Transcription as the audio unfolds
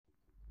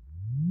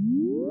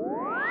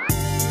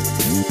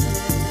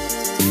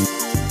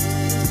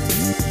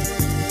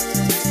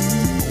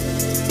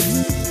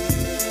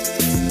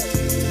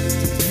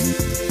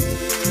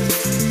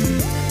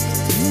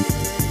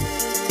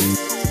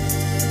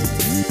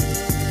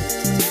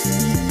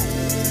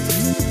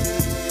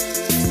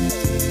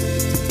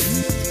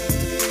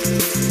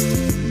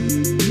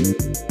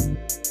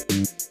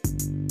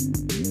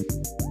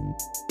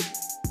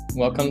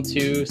welcome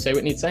to Say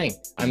What Needs Saying.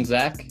 I'm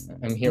Zach.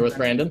 I'm here with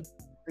Brandon.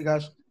 Hey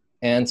guys.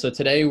 And so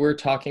today we're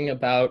talking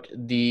about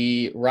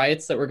the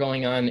riots that were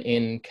going on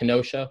in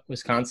Kenosha,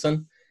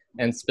 Wisconsin,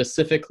 and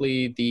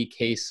specifically the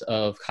case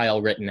of Kyle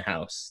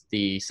Rittenhouse,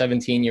 the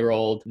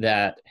 17-year-old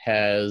that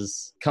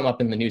has come up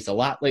in the news a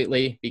lot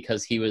lately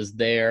because he was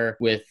there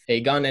with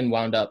a gun and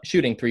wound up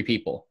shooting 3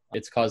 people.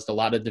 It's caused a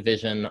lot of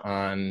division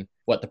on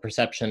what the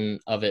perception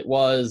of it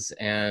was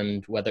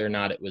and whether or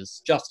not it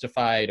was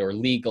justified or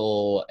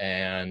legal,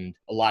 and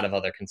a lot of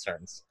other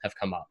concerns have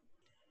come up.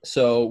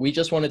 So we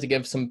just wanted to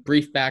give some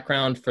brief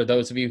background for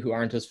those of you who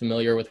aren't as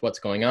familiar with what's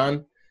going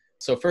on.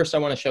 So first I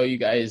want to show you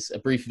guys a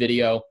brief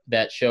video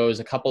that shows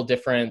a couple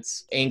different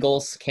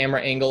angles,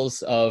 camera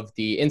angles of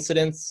the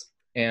incidents.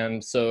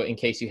 And so in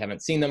case you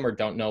haven't seen them or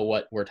don't know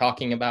what we're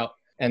talking about.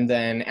 And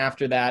then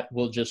after that,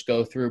 we'll just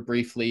go through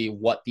briefly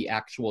what the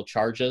actual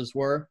charges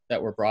were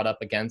that were brought up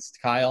against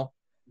Kyle.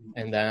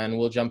 And then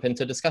we'll jump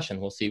into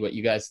discussion. We'll see what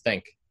you guys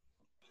think.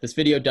 This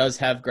video does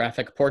have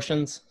graphic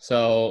portions.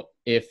 So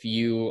if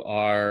you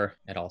are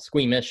at all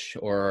squeamish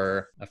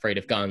or afraid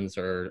of guns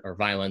or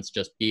violence,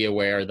 just be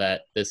aware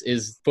that this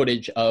is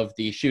footage of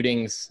the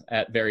shootings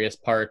at various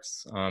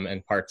parts,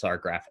 and parts are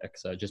graphic.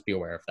 So just be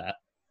aware of that.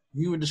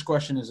 Viewer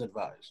discretion is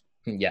advised.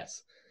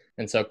 Yes.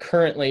 And so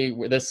currently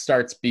this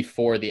starts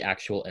before the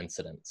actual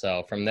incident.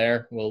 So from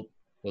there, we'll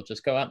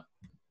just go out.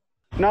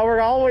 Now we're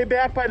all the way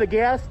back by the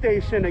gas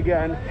station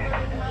again.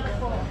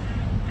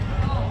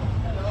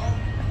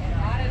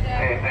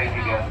 Hey, thank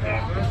you guys.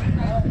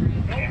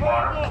 You need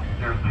water?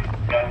 Seriously.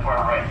 Guys far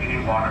right, you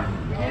need water.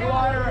 Need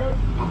water.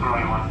 We'll throw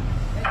you one.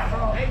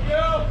 Thank you.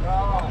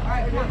 All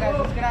right, come on guys,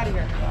 let's get out of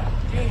here.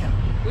 Damn.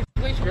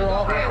 Which you're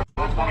all here.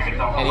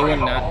 Anyone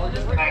not?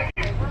 Thank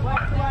you.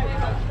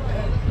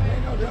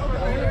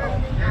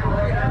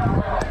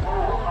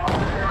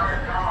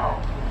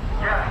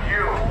 Yes,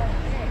 you.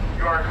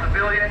 You are a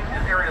civilian.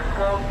 This area is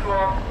closed to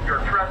them.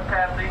 You're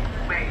trespassing.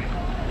 Leave.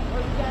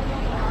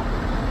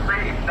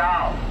 Leave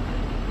now.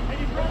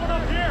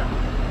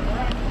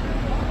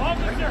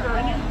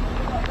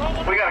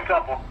 We got a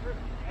couple.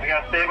 We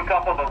got to save a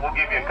couple, but we'll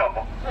give you a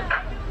couple.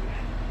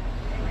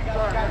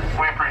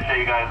 We appreciate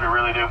you guys. We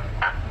really do.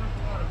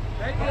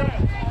 Hey,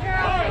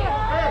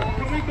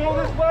 can we go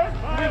this way?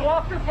 Can we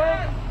walk this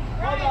way?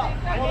 Hold on.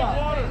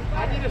 I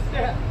need a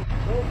step.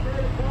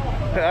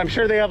 I'm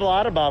sure they have a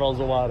lot of bottles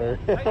of water.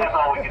 That's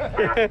all we can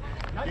spare.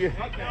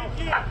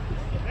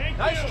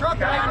 Nice truck,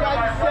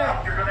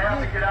 guys. You're going to have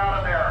to get out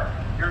of there.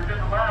 You're just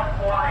the last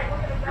warning.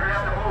 You're going to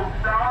have to move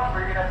south, or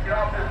you're going to have to get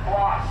off this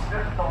block.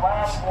 This is the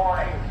last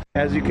warning.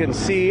 As you can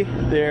see,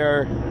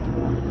 they're...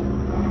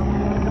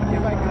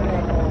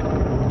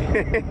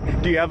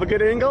 Do you have a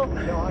good angle?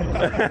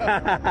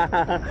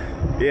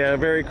 Yeah,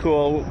 very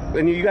cool.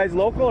 And you guys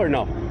local or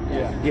no?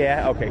 Yeah.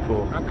 Yeah. Okay.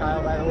 Cool. I'm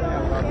Kyle, by the way.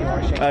 I'm Rocky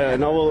Marshall.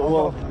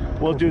 No,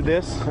 we'll do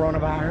this.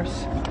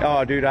 Coronavirus.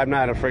 Oh, dude, I'm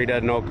not afraid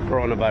of no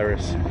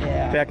coronavirus.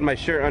 Yeah. In fact, my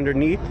shirt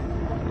underneath,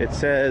 it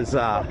says,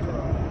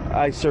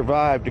 I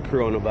survived the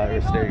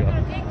coronavirus. There you go.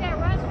 Take that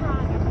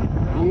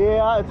restaurant.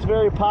 Yeah, it's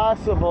very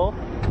possible.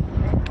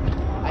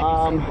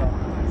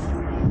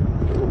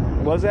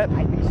 Was that?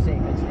 I'd be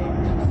safe. It's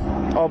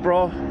dangerous. Oh,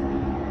 bro.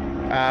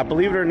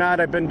 Believe it or not,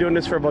 I've been doing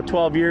this for about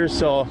 12 years,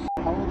 so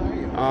How old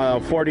are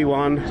you?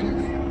 41.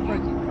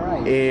 Freaking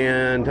Christ.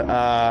 And,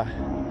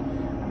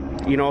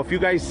 you know, if you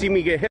guys see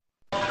me get hit,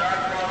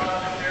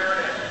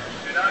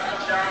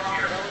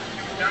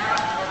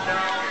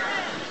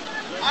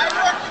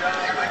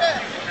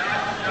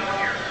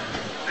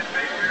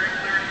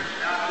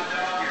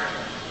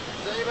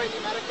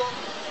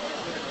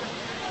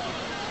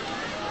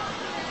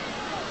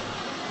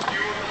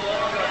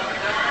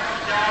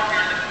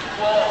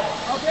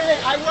 Okay,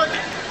 I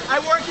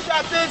work in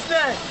that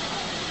business.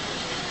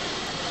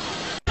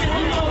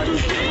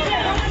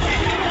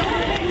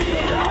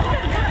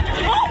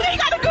 Oh, he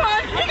got a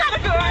gun! He got a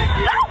gun!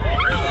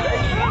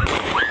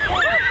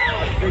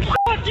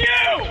 Fuck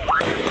you!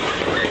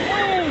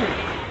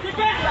 Get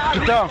back!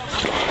 get down.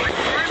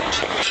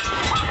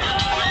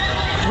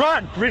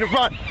 Run, Rita,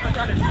 run.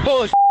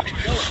 Holy shit.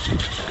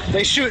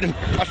 They shooting.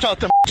 I felt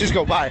them just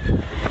go by.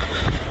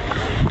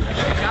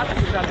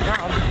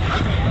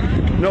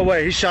 No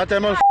way, he shot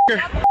that motherfucker?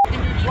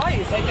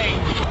 Twice, I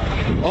think.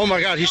 Oh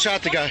my god, he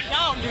shot the guy.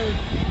 Down, dude.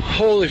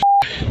 Holy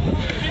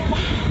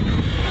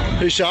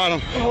he shot him.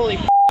 Holy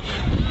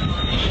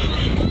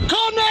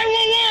Call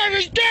 911,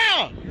 he's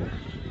down!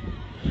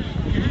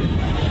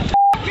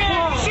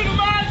 Shoot him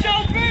out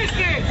your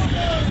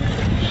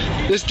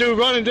business! This dude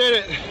running did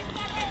it.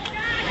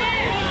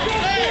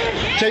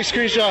 Take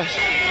screenshots.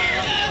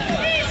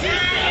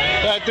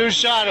 That dude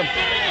shot him.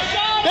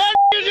 That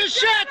dude just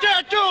shot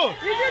that dude!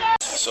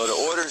 So the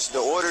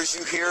orders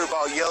you hear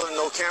about yelling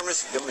no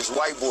cameras, them is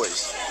white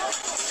boys.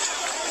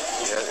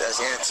 Yeah, that's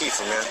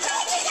Antifa, man.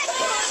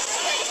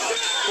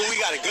 Ooh, we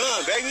got a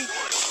gun, baby.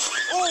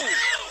 Ooh,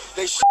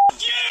 they shot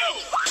you.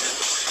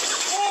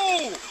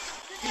 Ooh,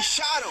 he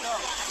shot him.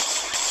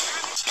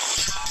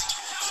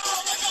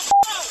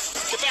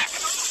 Get back.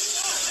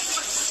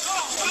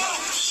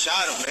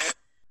 Shot him, man.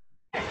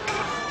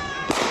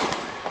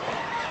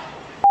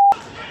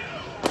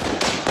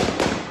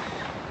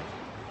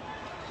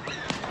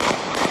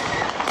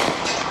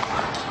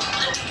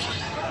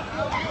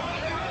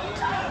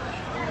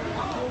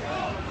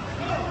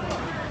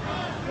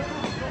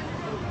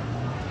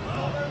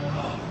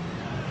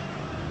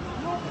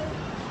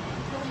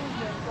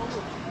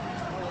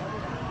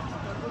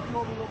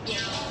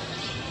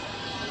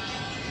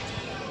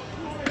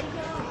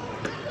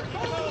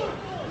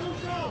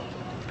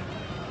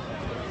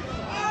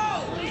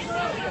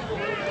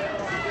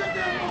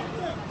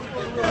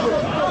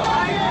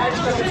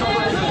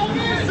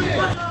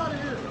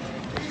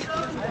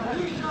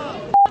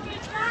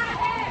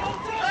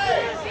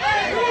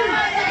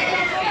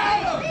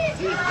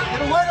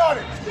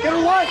 Get a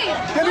light!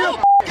 Get me a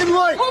f***ing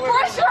light! Put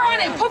pressure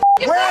on it! Put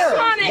f***ing pressure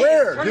on it!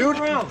 Where, dude?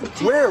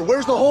 Where?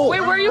 Where's the hole?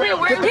 Wait, where are you at?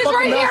 Where? He's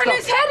right here in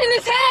his head, in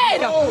his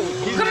head!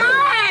 Come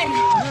on!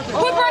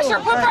 Put pressure,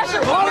 put pressure,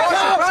 put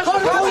pressure! Call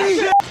the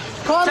police!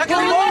 Call the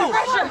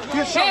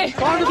police! Hey,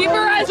 keep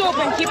your eyes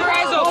open, keep your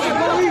eyes open.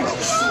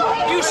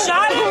 You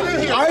shot him?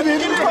 I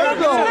didn't.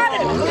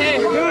 Hey,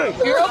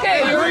 you're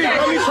okay, you're okay.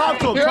 Let me talk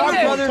to him. You're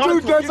okay.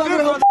 Dude, there's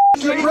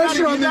no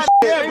pressure on this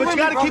shit, but you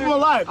gotta keep him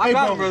alive. Hey,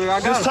 bro,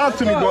 just talk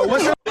to me, bro.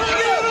 What's up?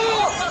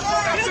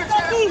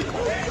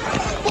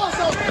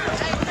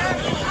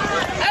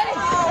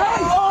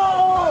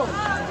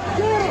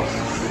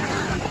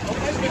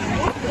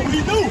 What do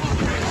you do?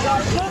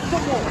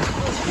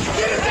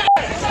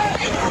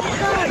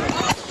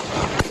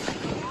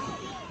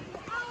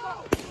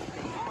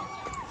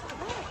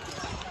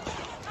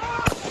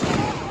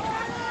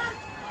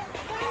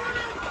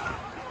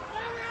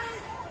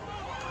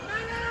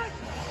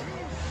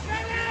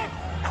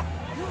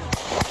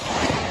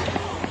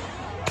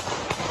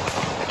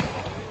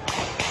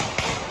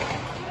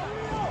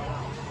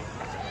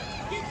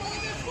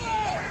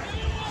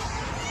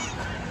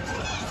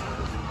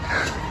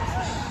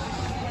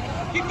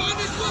 Keep going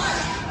this way!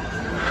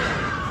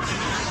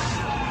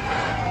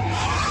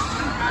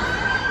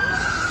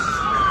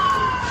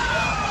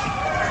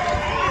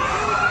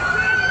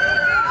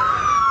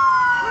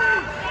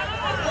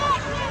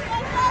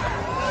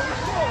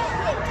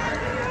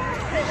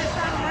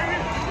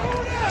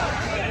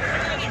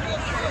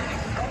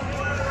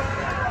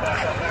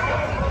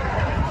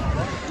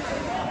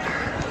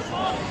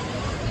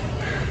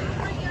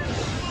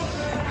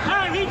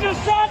 Hey, he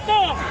just shot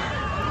them!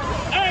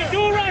 Hey,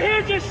 dude right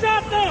here just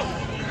shot them!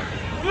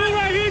 Dude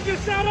right here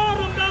just shot all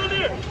them down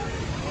there!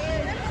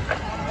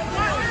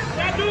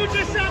 That dude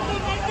just shot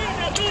them right there!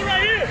 That dude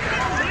right here!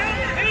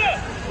 Yeah!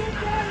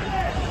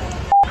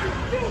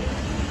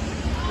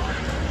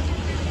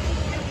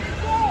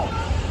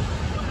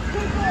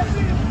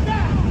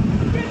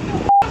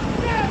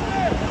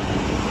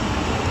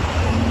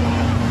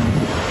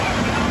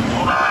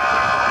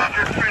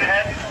 Injured straight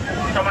ahead.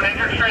 Someone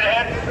injured straight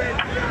ahead.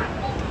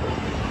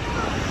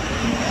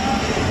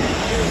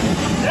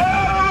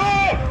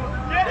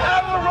 Get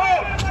out of the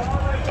road!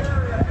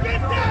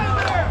 Get down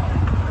there!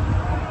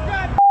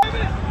 God damn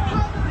it!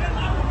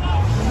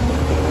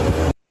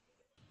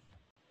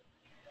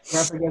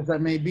 Graphic as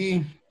that may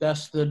be,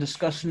 that's the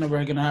discussion that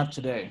we're going to have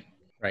today.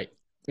 Right.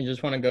 We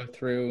just want to go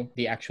through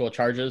the actual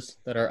charges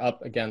that are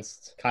up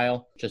against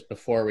Kyle just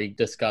before we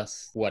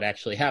discuss what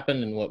actually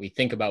happened and what we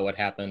think about what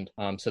happened,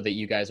 so that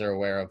you guys are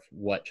aware of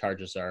what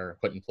charges are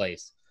put in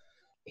place.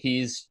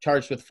 He's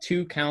charged with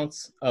 2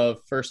 counts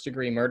of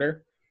first-degree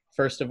murder,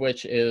 first of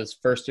which is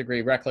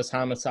first-degree reckless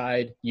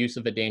homicide, use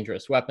of a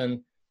dangerous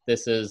weapon.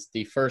 This is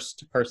the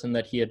first person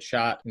that he had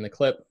shot in the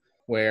clip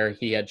where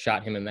he had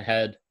shot him in the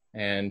head,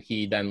 and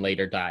he then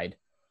later died.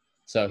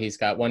 So he's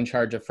got 1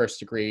 charge of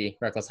first-degree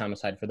reckless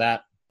homicide for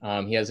that.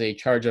 He has a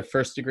charge of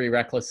first-degree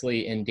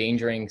recklessly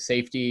endangering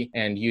safety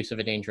and use of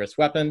a dangerous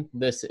weapon.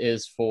 This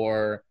is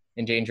for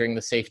endangering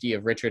the safety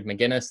of Richard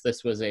McGinnis.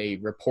 This was a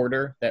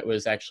reporter that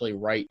was actually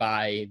right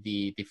by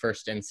the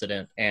first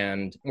incident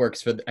and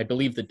works for, I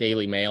believe, the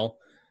Daily Mail.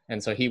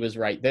 And so he was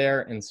right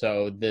there. And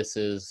so this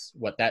is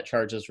what that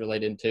charge is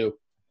related to.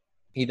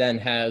 He then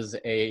has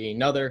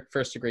another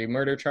first-degree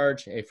murder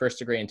charge, a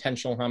first-degree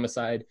intentional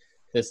homicide.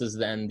 This is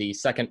then the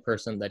second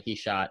person that he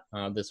shot.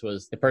 This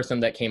was the person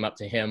that came up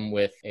to him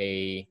with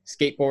a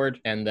skateboard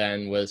and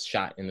then was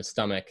shot in the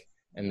stomach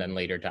and then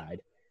later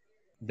died.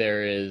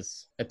 There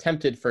is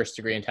attempted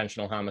first-degree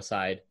intentional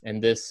homicide,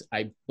 and this,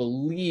 I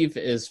believe,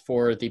 is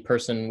for the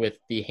person with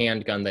the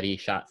handgun that he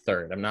shot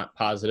third. I'm not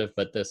positive,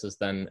 but this is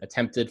then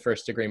attempted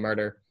first-degree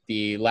murder.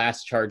 The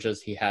last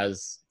charges, he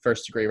has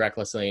first-degree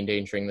recklessly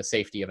endangering the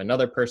safety of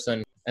another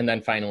person, and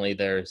then finally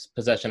there's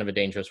possession of a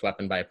dangerous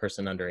weapon by a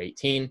person under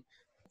 18.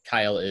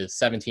 Kyle is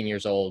 17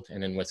 years old,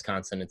 and in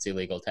Wisconsin, it's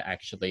illegal to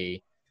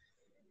actually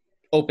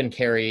open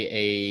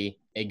carry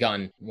a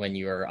gun when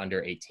you are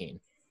under 18.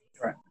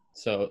 Right.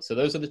 So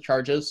those are the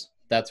charges.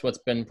 That's what's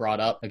been brought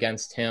up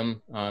against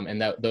him,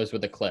 and those were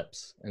the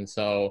clips. And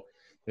so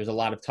there's a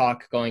lot of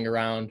talk going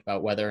around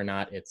about whether or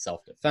not it's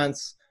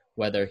self-defense,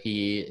 whether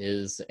he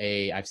is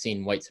I've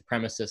seen white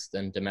supremacist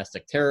and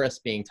domestic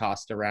terrorist being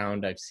tossed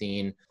around. I've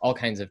seen all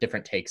kinds of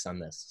different takes on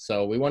this.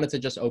 So we wanted to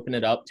just open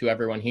it up to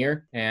everyone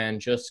here and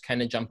just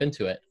kind of jump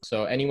into it.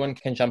 So anyone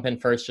can jump in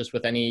first just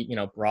with any,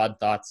 broad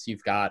thoughts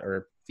you've got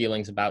or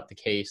feelings about the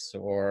case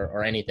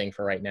or anything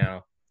for right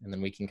now. And then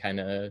we can kind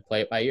of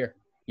play it by ear.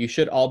 You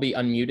should all be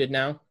unmuted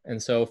now.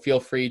 And so feel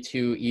free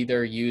to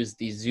either use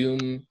the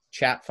Zoom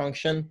chat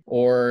function,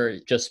 or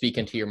just speak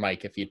into your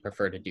mic if you'd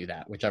prefer to do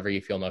that, whichever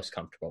you feel most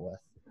comfortable with.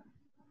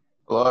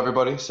 Hello,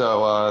 everybody.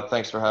 So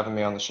thanks for having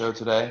me on the show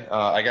today.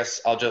 I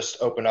guess I'll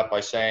just open up by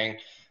saying,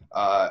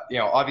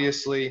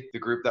 obviously the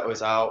group that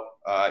was out,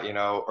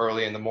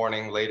 early in the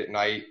morning, late at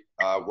night,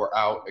 were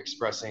out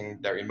expressing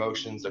their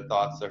emotions, their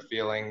thoughts, their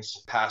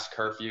feelings past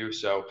curfew.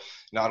 So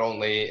not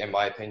only, in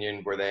my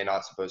opinion, were they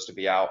not supposed to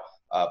be out,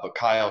 but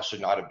Kyle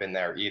should not have been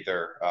there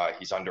either.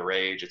 He's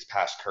underage. It's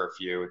past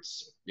curfew.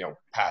 It's,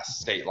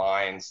 past state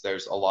lines.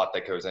 There's a lot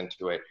that goes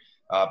into it.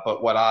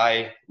 But what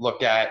I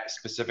look at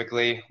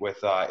specifically with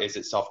is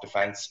it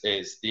self-defense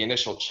is the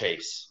initial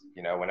chase,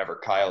 whenever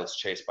Kyle is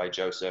chased by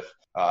Joseph.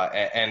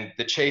 And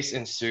the chase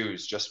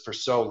ensues just for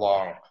so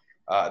long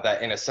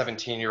that in a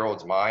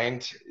 17-year-old's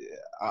mind,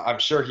 I'm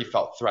sure he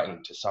felt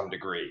threatened to some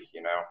degree,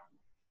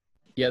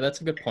 Yeah,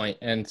 that's a good point.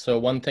 And so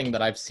one thing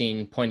that I've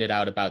seen pointed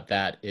out about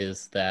that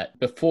is that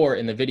before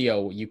in the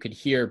video, you could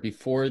hear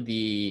before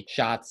the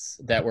shots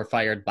that were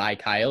fired by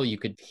Kyle, you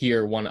could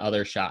hear one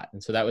other shot.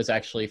 And so that was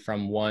actually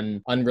from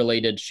one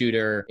unrelated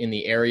shooter in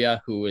the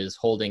area who was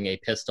holding a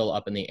pistol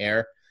up in the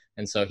air.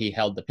 And so he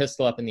held the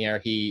pistol up in the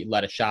air, he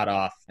let a shot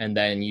off, and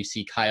then you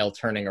see Kyle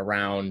turning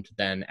around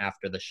then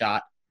after the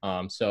shot.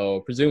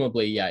 So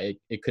presumably, yeah,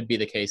 it could be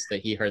the case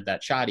that he heard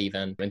that shot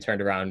even and turned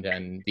around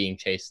and being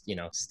chased,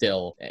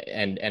 still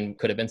and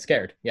could have been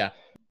scared. Yeah.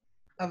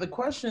 Now, the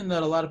question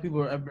that a lot of people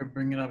are ever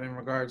bringing up in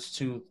regards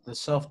to the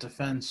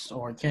self-defense,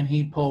 or can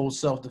he pose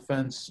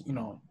self-defense,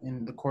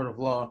 in the court of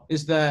law,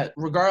 is that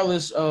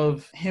regardless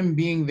of him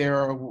being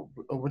there or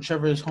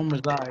whichever his home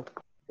resides,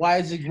 why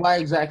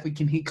exactly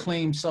can he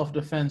claim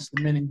self-defense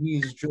the minute he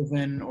is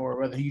driven, or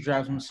whether he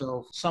drives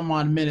himself some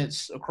odd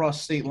minutes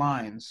across state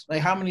lines?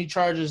 Like, how many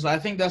charges? I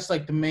think that's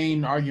like the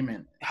main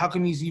argument. How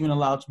come he's even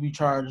allowed to be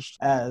charged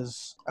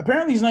as,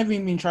 apparently he's not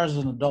even being charged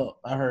as an adult,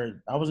 I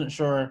heard. I wasn't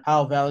sure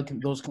how valid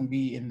those can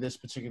be in this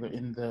particular,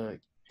 in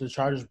the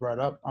charges brought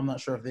up. I'm not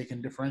sure if they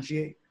can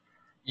differentiate.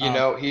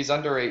 He's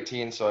under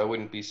 18, so I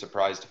wouldn't be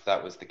surprised if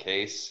that was the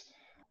case.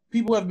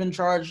 People have been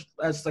charged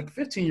as like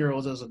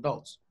 15-year-olds as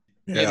adults.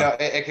 Yeah.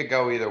 It could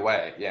go either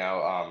way.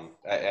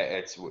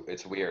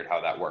 It's weird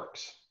how that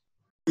works.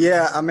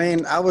 Yeah, I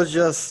mean, I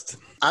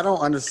don't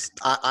understand.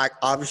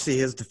 Obviously,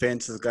 his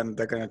defense is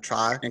they're gonna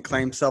try and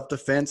claim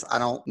self-defense. I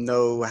don't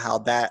know how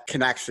that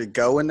can actually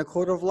go in the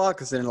court of law,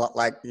 because then,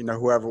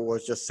 whoever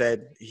was just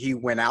said he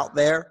went out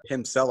there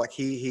himself, like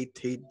he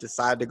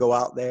decided to go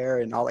out there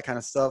and all that kind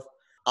of stuff.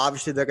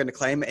 Obviously, they're gonna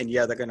claim it, and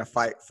yeah, they're gonna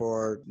fight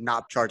for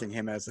not charging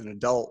him as an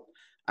adult.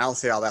 I don't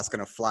see how that's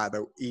gonna fly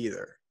though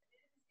either.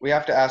 We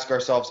have to ask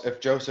ourselves if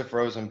Joseph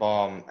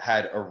Rosenbaum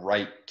had a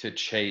right to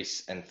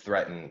chase and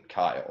threaten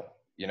Kyle.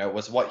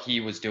 Was what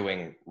he was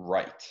doing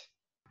right?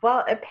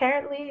 Well,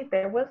 apparently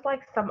there was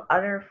some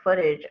other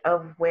footage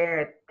of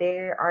where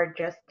they are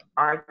just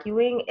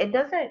arguing.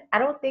 I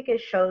don't think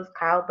it shows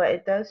Kyle, but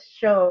it does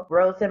show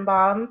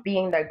Rosenbaum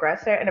being the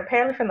aggressor. And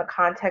apparently from the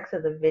context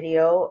of the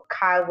video,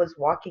 Kyle was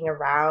walking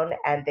around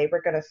and they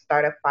were going to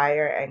start a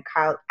fire, and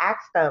Kyle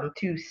asked them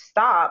to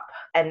stop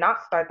and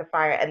not start the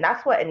fire. And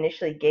that's what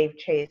initially gave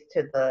chase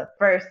to the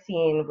first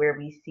scene where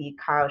we see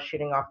Kyle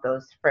shooting off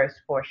those first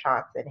 4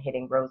 shots and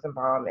hitting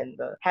Rosenbaum in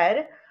the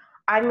head.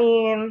 I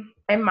mean,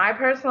 in my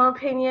personal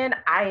opinion,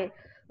 I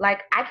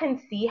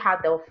can see how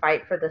they'll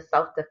fight for the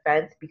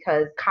self-defense,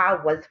 because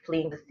Kyle was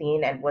fleeing the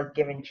scene and was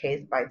given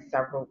chased by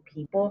several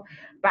people.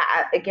 But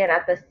again,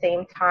 at the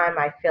same time,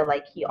 I feel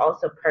like he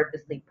also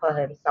purposely put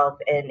himself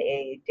in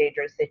a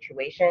dangerous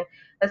situation,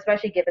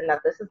 especially given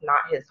that this is not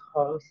his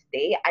home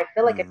state. I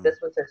feel like if this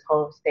was his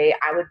home state,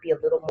 I would be a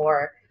little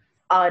more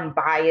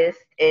unbiased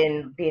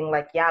in being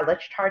like, yeah,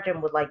 let's charge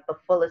him with the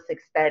fullest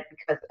extent,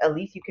 because at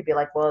least you could be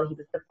like, well, he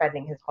was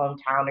defending his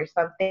hometown or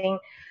something.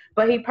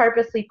 But he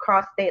purposely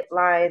crossed state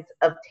lines,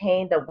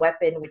 obtained a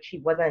weapon which he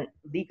wasn't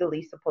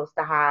legally supposed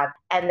to have,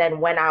 and then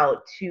went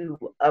out to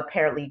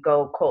apparently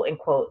go, quote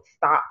unquote,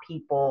 stop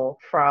people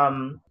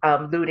from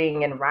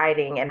looting and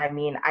rioting. And I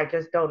mean, I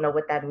just don't know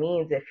what that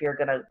means. If you're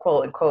gonna,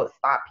 quote unquote,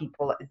 stop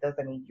people, it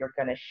doesn't mean you're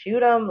gonna shoot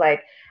them.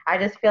 I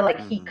just feel like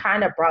he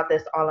kind of brought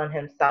this all on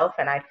himself,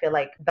 and I feel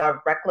like the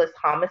reckless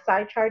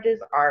homicide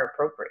charges are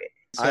appropriate.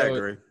 I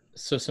agree.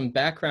 So some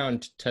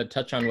background to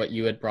touch on what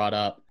you had brought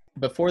up.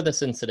 Before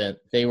this incident,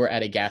 they were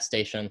at a gas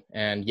station,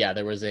 and yeah,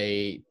 there was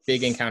a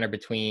big encounter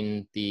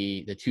between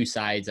the two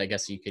sides. I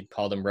guess you could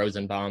call them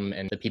Rosenbaum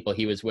and the people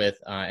he was with,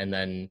 and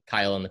then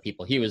Kyle and the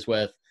people he was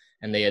with.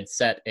 And they had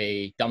set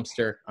a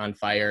dumpster on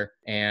fire,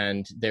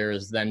 and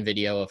there's then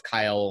video of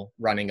Kyle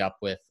running up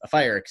with a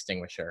fire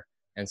extinguisher.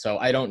 And so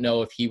I don't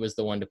know if he was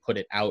the one to put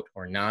it out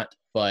or not,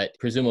 but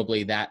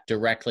presumably that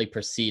directly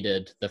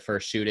preceded the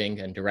first shooting,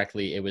 and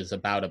directly it was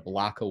about a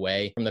block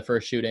away from the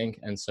first shooting.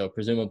 And so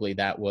presumably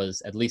that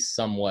was at least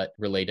somewhat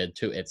related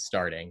to it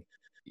starting.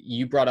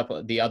 You brought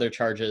up the other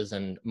charges,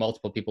 and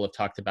multiple people have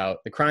talked about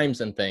the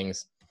crimes and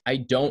things. I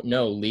don't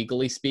know,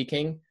 legally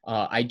speaking,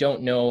 I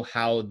don't know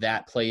how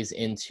that plays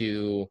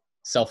into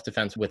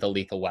self-defense with a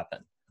lethal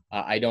weapon.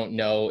 I don't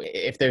know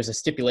if there's a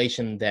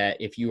stipulation that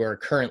if you are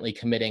currently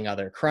committing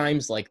other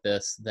crimes like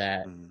this,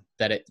 that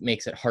it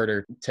makes it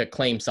harder to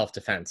claim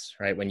self-defense,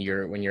 right? When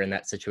you're in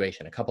that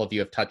situation. A couple of you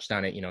have touched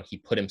on it. He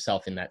put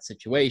himself in that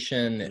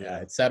situation,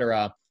 et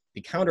cetera. The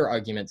counter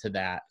argument to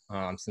that,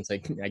 since I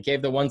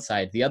gave the one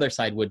side, the other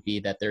side would be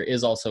that there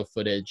is also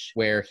footage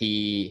where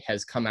he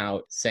has come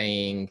out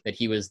saying that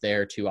he was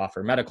there to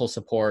offer medical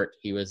support.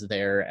 He was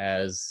there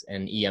as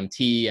an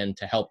EMT and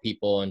to help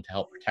people and to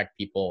help protect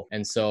people.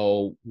 And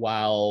so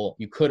while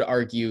you could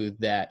argue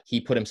that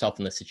he put himself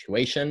in the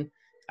situation,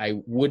 I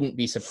wouldn't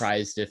be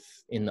surprised if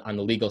on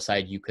the legal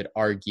side, you could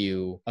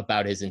argue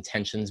about his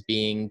intentions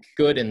being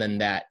good and then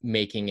that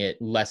making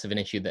it less of an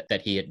issue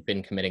that he had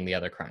been committing the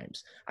other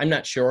crimes. I'm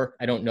not sure.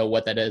 I don't know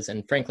what that is.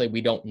 And frankly,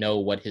 we don't know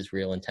what his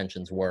real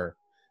intentions were.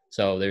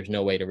 So there's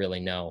no way to really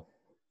know.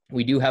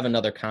 We do have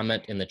another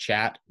comment in the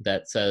chat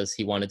that says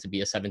he wanted to be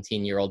a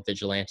 17-year-old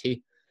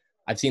vigilante.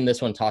 I've seen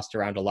this one tossed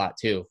around a lot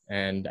too.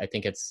 And I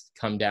think it's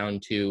come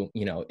down to,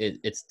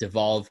 it's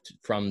devolved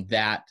from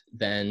that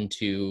then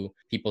to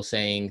people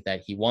saying that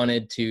he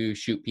wanted to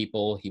shoot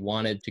people. He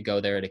wanted to go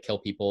there to kill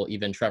people.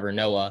 Even Trevor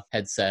Noah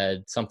had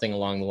said something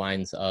along the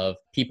lines of,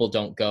 people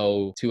don't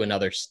go to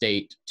another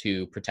state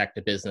to protect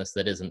a business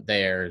that isn't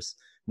theirs.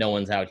 No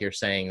one's out here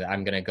saying that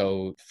I'm going to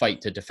go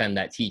fight to defend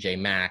that TJ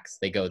Maxx.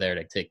 They go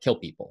there to kill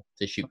people,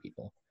 to shoot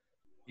people.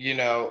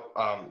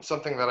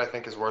 Something that I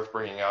think is worth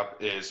bringing up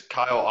is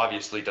Kyle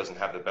obviously doesn't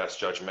have the best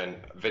judgment.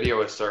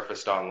 Video has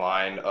surfaced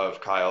online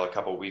of Kyle a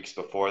couple weeks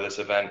before this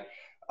event,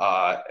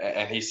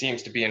 and he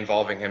seems to be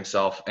involving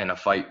himself in a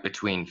fight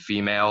between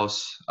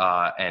females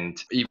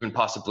and even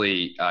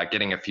possibly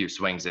getting a few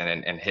swings in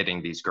and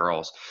hitting these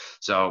girls.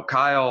 So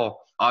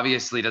Kyle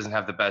obviously doesn't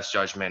have the best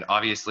judgment,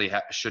 obviously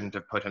shouldn't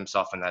have put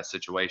himself in that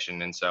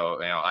situation. And so,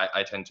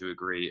 I tend to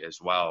agree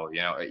as well.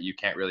 You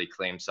can't really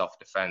claim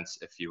self-defense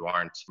if you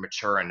aren't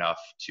mature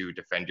enough to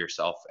defend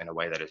yourself in a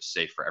way that is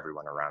safe for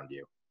everyone around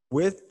you.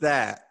 With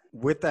that,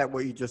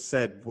 what you just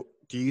said,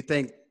 do you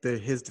think that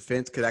his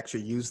defense could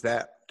actually use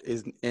that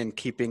in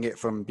keeping it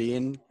from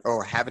being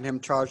or having him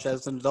charged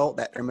as an adult,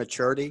 that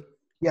immaturity?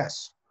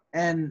 Yes.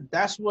 And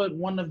that's what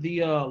one of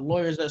the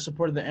lawyers that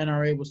supported the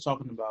NRA was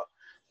talking about.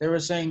 They were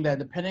saying that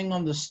depending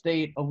on the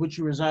state of which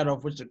you reside,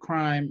 of which the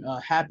crime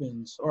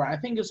happens, or I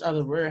think it's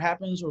either where it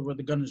happens or where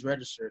the gun is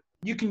registered,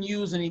 you can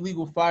use an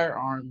illegal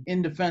firearm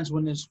in defense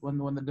when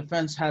the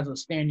defense has a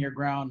stand your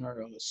ground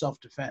or a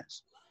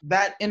self-defense.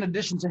 That, in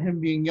addition to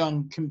him being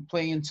young, can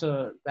play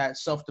into that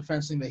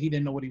self-defense thing that he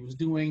didn't know what he was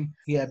doing.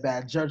 He had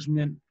bad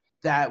judgment.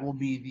 That will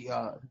be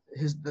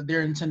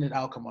their intended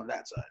outcome on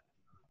that side.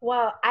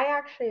 Well, I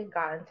actually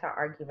got into an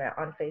argument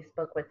on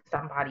Facebook with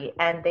somebody,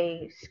 and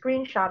they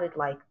screenshotted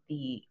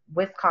the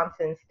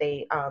Wisconsin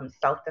state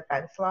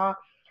self-defense law.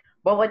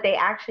 But what they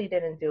actually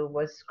didn't do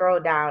was scroll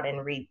down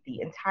and read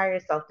the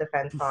entire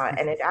self-defense law,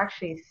 and it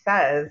actually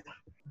says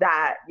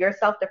that your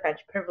self-defense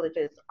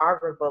privileges are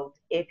revoked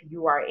if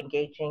you are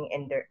engaging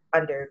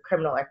under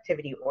criminal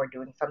activity or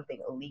doing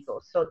something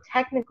illegal. So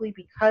technically,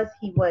 because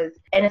he was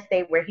in a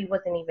state where he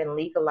wasn't even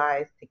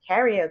legalized to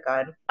carry a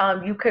gun,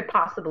 you could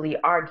possibly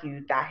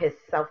argue that his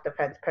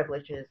self-defense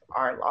privileges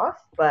are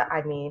lost. But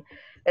I mean,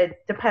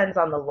 it depends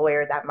on the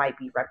lawyer that might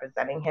be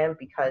representing him,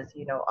 because,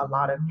 a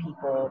lot of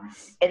people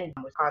in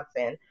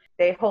Wisconsin,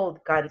 they hold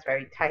guns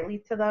very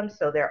tightly to them.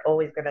 So they're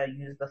always going to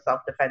use the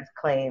self-defense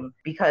claim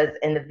because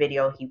in the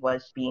video he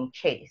was being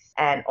chased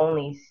and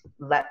only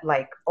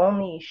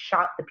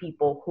shot the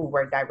people who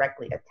were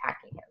directly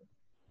attacking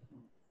him.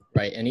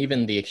 Right. And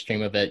even the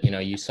extreme of it,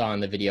 you saw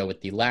in the video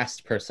with the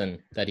last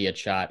person that he had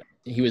shot,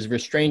 he was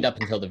restrained up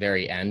until the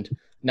very end,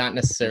 not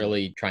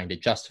necessarily trying to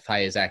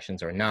justify his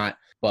actions or not,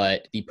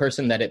 but the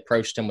person that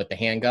approached him with the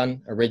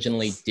handgun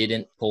originally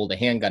didn't pull the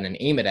handgun and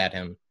aim it at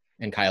him,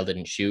 and Kyle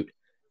didn't shoot.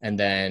 And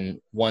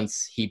then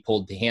once he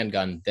pulled the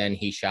handgun, then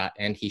he shot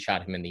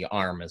him in the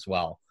arm as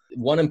well.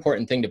 One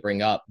important thing to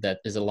bring up that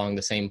is along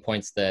the same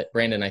points that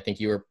Brandon, I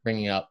think you were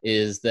bringing up,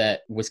 is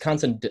that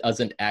Wisconsin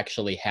doesn't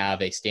actually have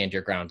a stand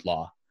your ground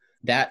law.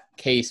 That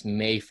case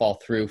may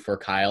fall through for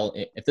Kyle.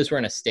 If this were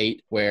in a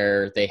state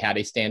where they had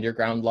a stand your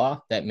ground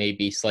law, that may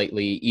be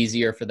slightly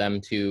easier for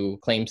them to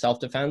claim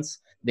self-defense.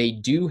 They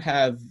do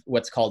have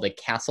what's called a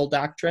castle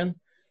doctrine,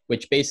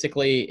 which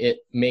basically it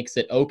makes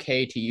it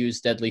okay to use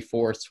deadly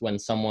force when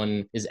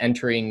someone is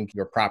entering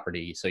your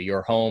property. So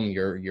your home,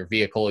 your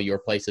vehicle, your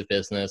place of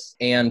business,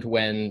 and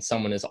when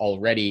someone is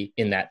already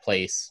in that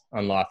place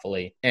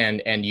unlawfully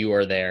and you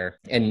are there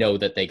and know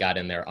that they got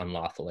in there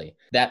unlawfully.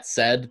 That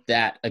said,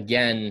 that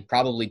again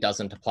probably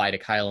doesn't apply to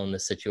Kyle in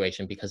this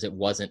situation because it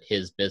wasn't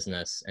his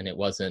business and it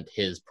wasn't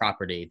his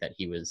property that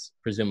he was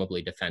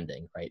presumably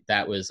defending, right?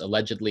 That was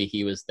allegedly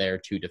he was there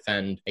to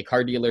defend a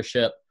car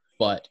dealership,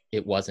 but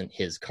it wasn't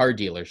his car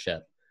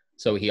dealership.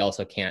 So he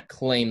also can't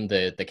claim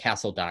the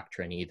castle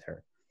doctrine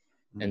either.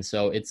 And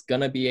so it's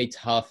going to be a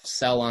tough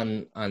sell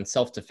on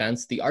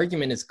self-defense. The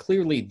argument is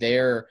clearly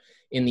there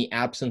in the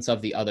absence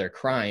of the other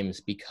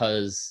crimes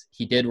because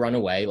he did run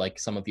away, like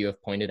some of you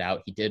have pointed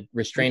out. He did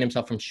restrain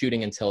himself from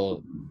shooting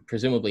until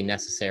presumably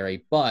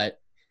necessary, but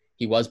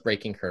he was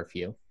breaking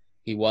curfew.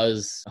 He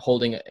was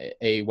holding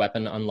a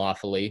weapon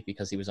unlawfully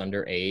because he was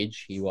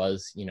underage. He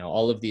was,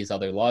 all of these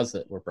other laws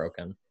that were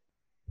broken.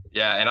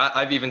 Yeah, and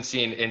I've even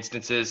seen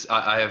instances,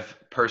 I have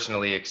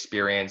personally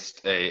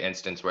experienced a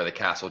instance where the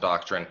castle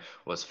doctrine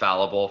was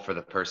fallible for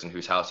the person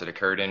whose house it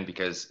occurred in,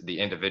 because the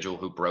individual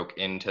who broke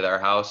into their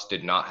house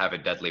did not have a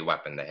deadly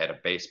weapon. They had a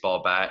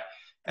baseball bat,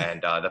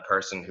 and the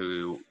person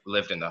who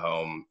lived in the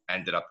home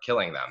ended up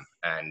killing them.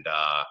 And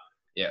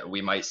yeah,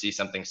 we might see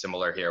something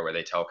similar here where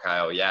they tell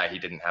Kyle, yeah, he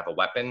didn't have a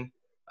weapon.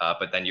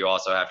 But then you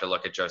also have to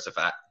look at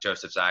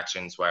Joseph's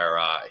actions, where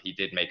he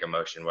did make a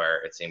motion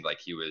where it seemed like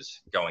he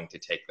was going to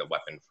take the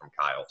weapon from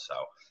Kyle. So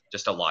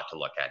just a lot to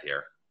look at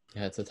here.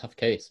 Yeah, it's a tough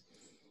case.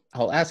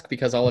 I'll ask,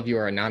 because all of you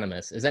are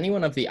anonymous, is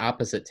anyone of the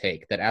opposite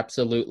take, that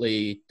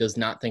absolutely does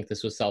not think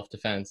this was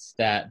self-defense,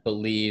 that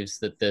believes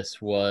that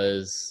this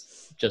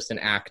was just an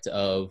act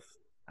of,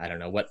 I don't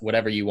know,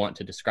 whatever you want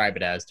to describe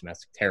it as,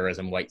 domestic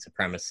terrorism, white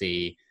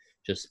supremacy,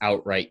 just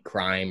outright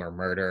crime or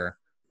murder?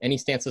 Any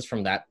stances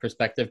from that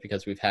perspective?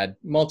 Because we've had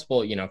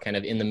multiple, kind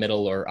of in the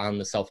middle or on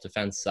the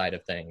self-defense side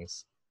of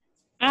things.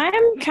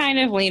 I'm kind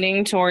of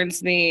leaning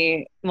towards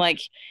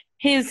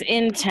his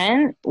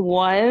intent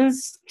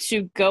was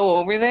to go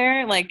over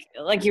there. Like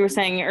you were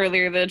saying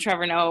earlier, that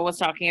Trevor Noah was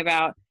talking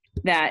about,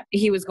 that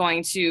he was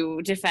going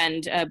to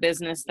defend a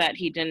business that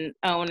he didn't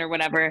own or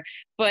whatever.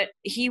 But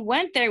he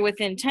went there with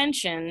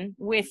intention,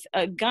 with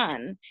a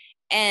gun.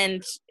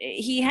 And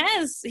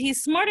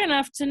he's smart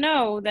enough to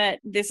know that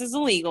this is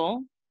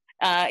illegal.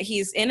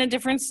 He's in a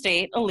different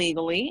state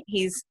illegally.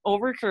 He's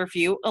over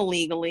curfew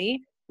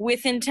illegally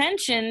with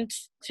intention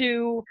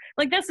to,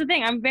 that's the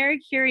thing. I'm very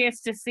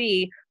curious to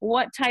see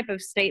what type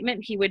of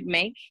statement he would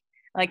make,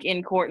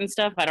 in court and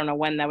stuff. I don't know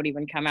when that would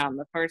even come out in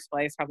the first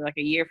place, probably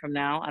a year from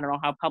now. I don't know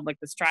how public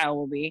this trial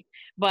will be,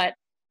 but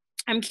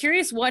I'm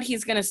curious what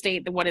he's going to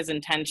state, what his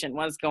intention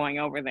was going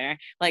over there.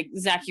 Like,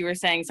 Zach, you were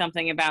saying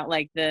something about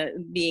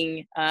the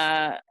being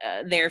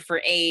there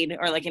for aid,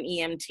 or an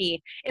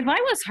EMT. If I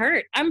was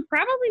hurt, I'm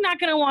probably not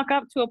going to walk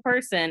up to a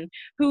person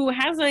who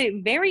has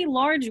a very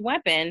large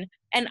weapon,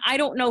 and I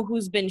don't know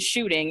who's been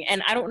shooting,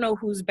 and I don't know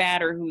who's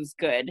bad or who's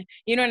good.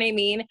 You know what I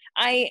mean?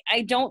 I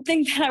don't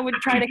think that I would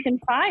try to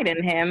confide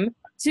in him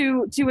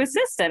to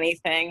assist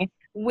anything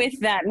with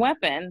that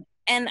weapon.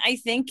 And I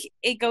think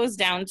it goes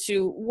down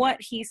to what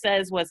he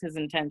says was his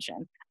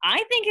intention.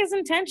 I think his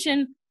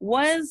intention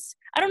was,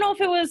 I don't know if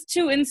it was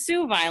to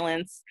ensue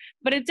violence,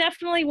 but it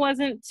definitely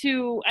wasn't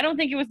I don't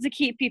think it was to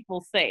keep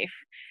people safe.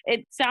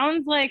 It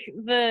sounds like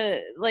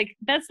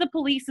that's the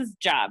police's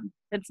job.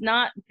 It's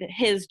not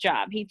his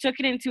job. He took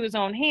it into his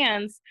own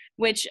hands,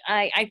 which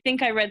I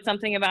think I read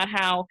something about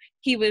how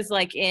he was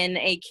in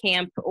a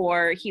camp,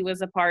 or he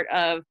was a part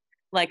of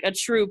a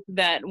troop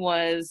that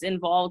was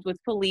involved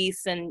with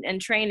police and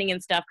training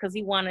and stuff, because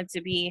he wanted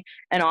to be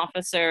an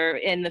officer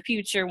in the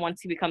future once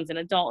he becomes an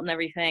adult and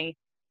everything.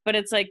 But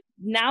it's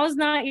now's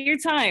not your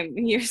time.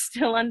 You're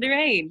still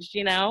underage,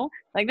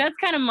 that's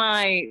kind of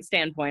my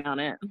standpoint on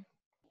it.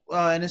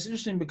 And it's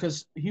interesting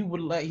because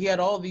he had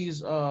all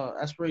these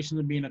aspirations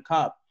of being a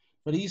cop,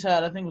 but he's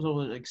had, I think it was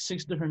over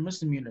 6 different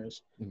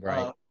misdemeanors,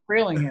 right,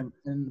 trailing him.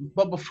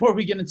 But before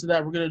we get into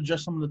that, we're going to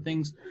address some of the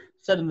things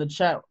said in the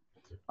chat.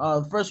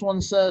 The first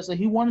one says that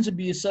he wanted to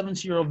be a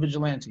 17-year-old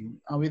vigilante.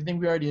 We think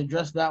we already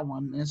addressed that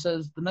one. And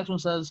the next one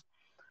says,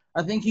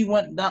 I think he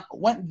went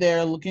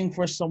there looking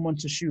for someone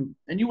to shoot.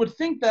 And you would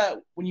think that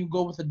when you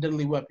go with a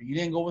deadly weapon, you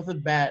didn't go with a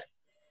bat.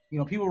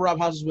 People rob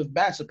houses with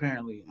bats,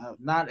 apparently,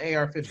 not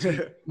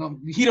AR-15.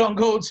 You don't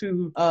go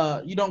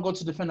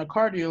to defend a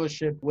car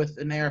dealership with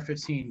an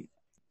AR-15.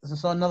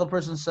 So another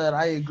person said,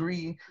 I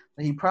agree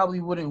that he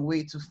probably wouldn't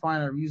wait to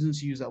find a reason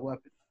to use that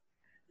weapon.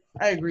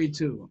 I agree,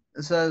 too.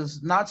 It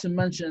says, not to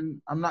mention,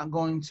 I'm not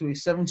going to a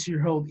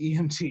 17-year-old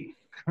EMT.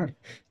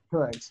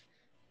 Correct.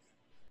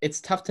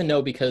 It's tough to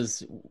know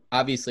because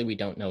obviously we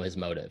don't know his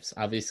motives.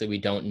 Obviously we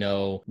don't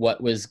know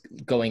what was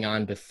going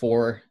on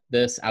before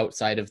this,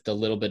 outside of the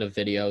little bit of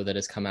video that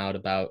has come out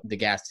about the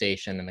gas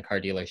station and the car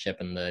dealership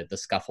and the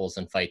scuffles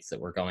and fights that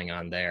were going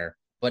on there.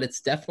 But it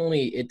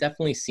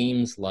definitely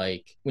seems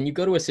like when you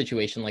go to a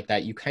situation like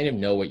that, you kind of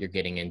know what you're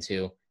getting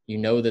into. You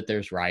know that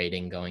there's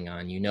rioting going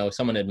on.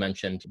 Someone had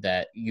mentioned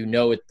that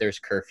there's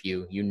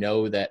curfew.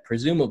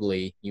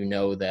 Presumably,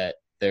 that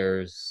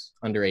there's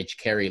underage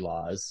carry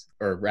laws,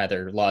 or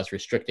rather laws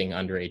restricting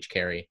underage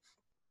carry.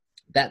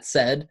 That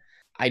said,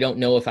 I don't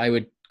know if I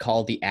would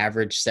call the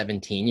average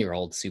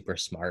 17-year-old super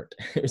smart.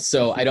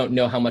 So I don't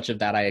know how much of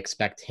that I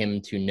expect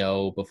him to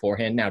know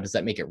beforehand. Now, does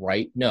that make it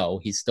right? No,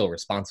 he's still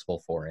responsible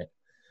for it.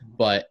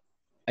 But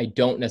I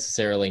don't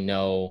necessarily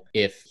know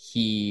if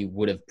he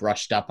would have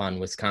brushed up on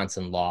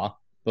Wisconsin law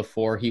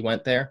before he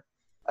went there.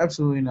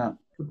 Absolutely not.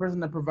 The person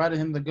that provided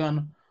him the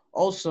gun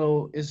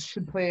also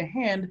should play a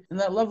hand in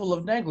that level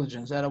of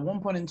negligence. At one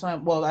point in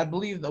time, I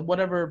believe that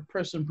whatever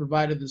person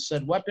provided the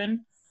said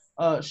weapon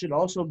should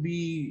also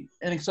be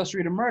an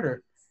accessory to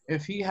murder.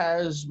 If he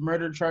has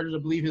murder charges, I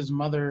believe his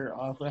mother,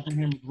 I think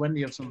her name is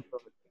Wendy of some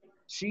sort,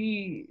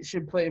 she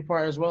should play a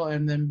part as well,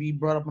 and then be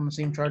brought up on the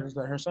same charges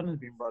that her son is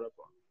being brought up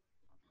on.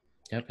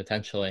 Yeah,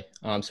 potentially.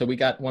 So we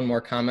got one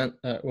more comment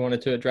we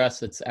wanted to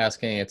address. It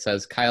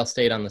says, Kyle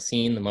stayed on the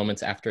scene the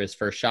moments after his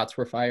first shots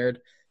were fired.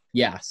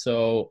 Yeah,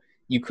 so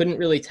you couldn't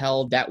really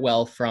tell that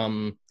well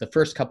from the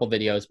first couple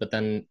videos, but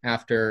then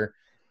after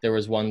there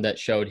was one that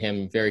showed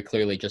him very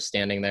clearly just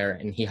standing there,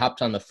 and he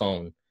hopped on the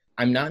phone.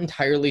 I'm not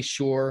entirely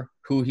sure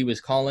who he was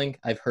calling.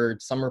 I've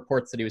heard some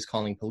reports that he was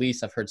calling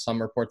police. I've heard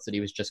some reports that he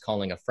was just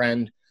calling a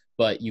friend,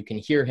 but you can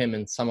hear him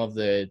in some of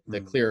the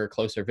clearer,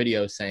 closer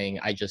videos saying,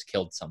 I just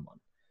killed someone.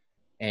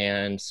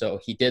 And so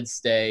he did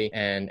stay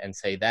and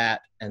say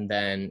that. And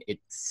then it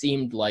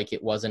seemed like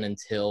it wasn't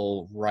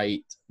until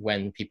right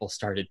when people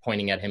started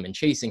pointing at him and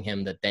chasing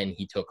him that then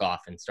he took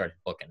off and started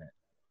booking it.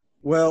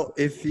 Well,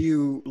 if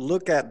you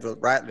look at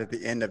right at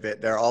the end of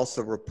it, there are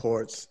also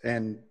reports,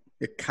 and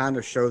it kind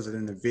of shows it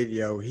in the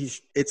video.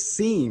 It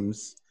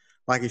seems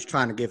like he's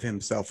trying to give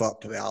himself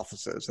up to the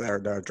officers that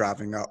are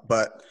driving up,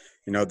 but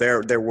you know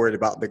they're worried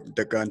about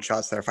the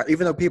gunshots that are fired.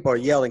 Even though people are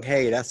yelling,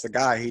 "Hey, that's the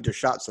guy! He just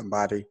shot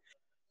somebody,"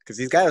 because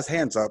he's got his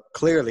hands up.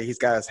 Clearly, he's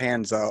got his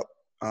hands up.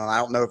 I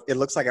don't know if it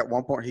looks like at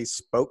one point he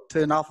spoke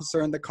to an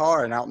officer in the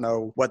car, and I don't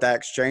know what that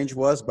exchange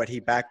was, but he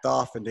backed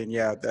off, and then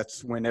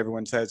that's when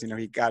everyone says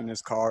he got in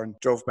his car and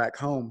drove back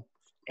home.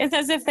 It's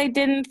as if they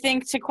didn't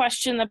think to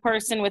question the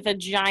person with a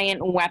giant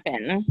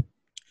weapon.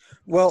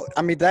 Well,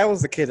 I mean, that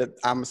was the kid that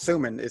I'm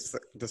assuming it's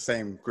the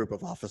same group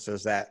of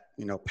officers that,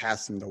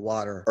 passed him the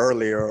water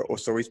earlier. Or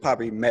so he's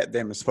probably met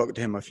them and spoke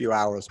to him a few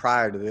hours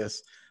prior to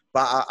this.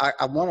 But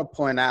I want to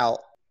point out,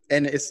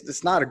 and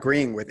it's not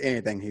agreeing with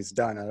anything he's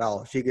done at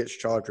all. If he gets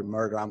charged with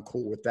murder, I'm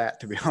cool with that,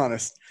 to be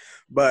honest.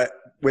 But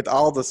with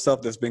all the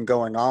stuff that's been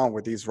going on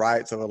with these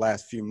riots over the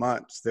last few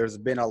months, there's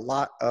been a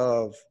lot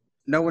of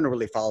no one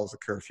really follows the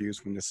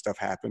curfews when this stuff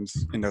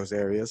happens in those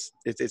areas.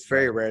 It's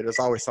very rare. There's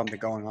always something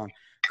going on.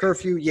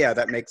 Curfew, yeah,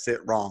 that makes it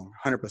wrong,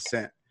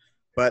 100%.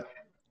 But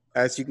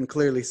as you can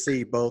clearly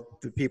see, both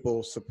the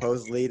people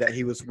supposedly that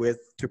he was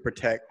with to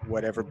protect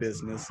whatever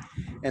business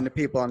and the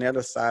people on the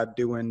other side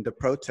doing the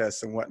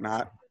protests and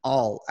whatnot,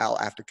 all out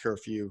after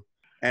curfew.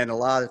 And a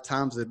lot of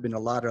times there have been a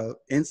lot of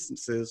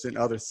instances in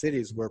other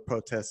cities where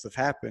protests have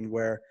happened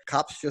where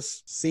cops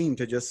just seem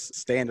to just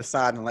stand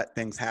aside and let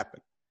things happen.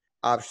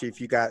 Obviously, if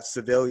you got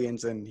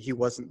civilians and he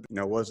wasn't,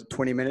 was it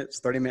 20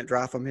 minutes, 30-minute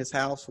drive from his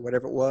house, or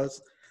whatever it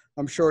was,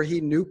 I'm sure he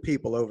knew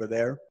people over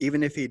there.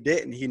 Even if he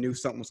didn't, he knew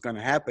something was going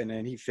to happen,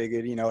 and he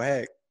figured,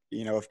 heck,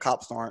 if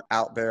cops aren't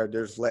out there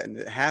just letting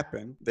it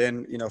happen,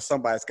 then,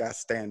 somebody's got to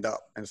stand up.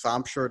 And so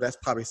I'm sure that's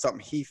probably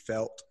something he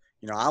felt.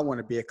 I want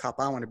to be a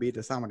cop. I want to be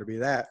this. I want to be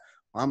that.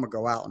 Well, I'm going to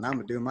go out and I'm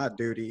going to do my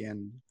duty.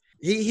 And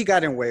he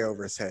got in way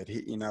over his head.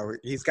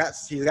 He's got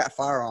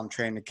firearm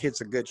training. The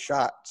kid's a good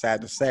shot, sad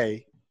to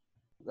say.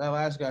 That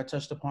last guy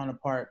touched upon a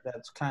part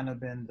that's kind of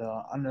been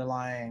the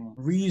underlying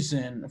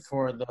reason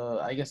for the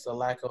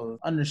lack of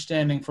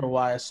understanding for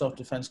why a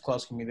self-defense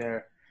clause can be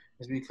there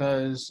is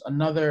because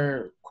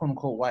another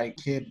quote-unquote white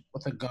kid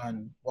with a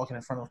gun walking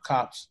in front of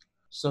cops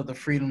still the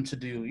freedom to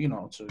do,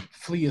 to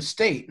flee a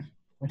state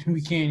when we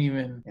can't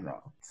even,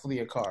 flee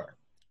a car.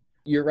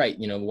 You're right.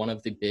 One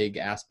of the big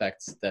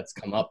aspects that's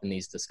come up in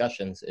these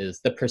discussions is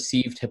the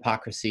perceived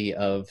hypocrisy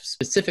of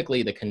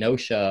specifically the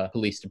Kenosha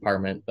Police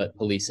Department, but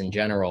police in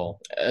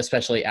general,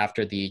 especially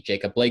after the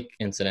Jacob Blake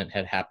incident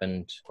had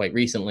happened quite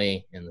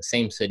recently in the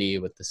same city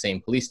with the same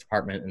police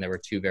department, and there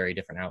were two very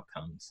different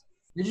outcomes.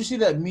 Did you see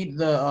that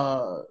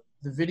the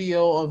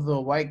video of the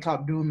white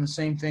cop doing the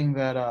same thing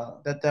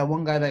that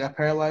one guy that got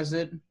paralyzed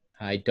did?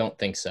 I don't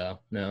think so,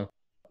 no.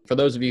 For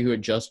those of you who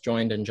had just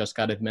joined and just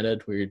got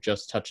admitted, we were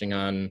just touching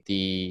on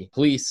the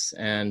police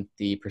and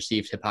the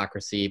perceived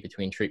hypocrisy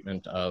between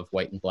treatment of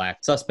white and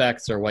black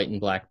suspects or white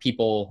and black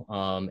people,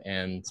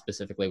 and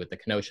specifically with the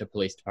Kenosha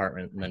Police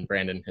Department. And then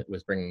Brandon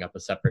was bringing up a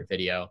separate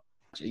video.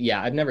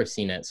 Yeah, I've never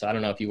seen it, so I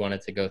don't know if you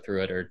wanted to go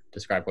through it or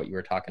describe what you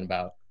were talking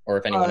about, or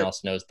if anyone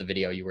else knows the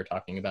video you were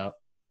talking about.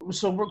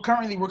 So we're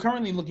currently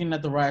looking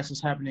at the riots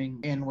that's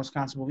happening in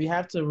Wisconsin, but we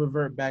have to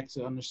revert back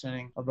to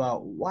understanding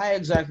about why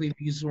exactly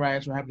these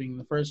riots were happening in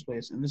the first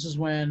place. And this is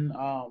when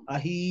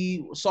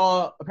he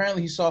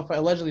allegedly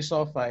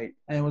saw a fight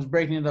and was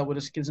breaking it up with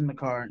his kids in the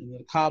car, and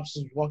the cops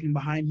was walking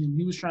behind him.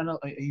 He was trying to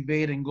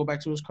evade and go back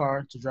to his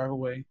car to drive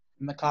away,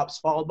 and the cops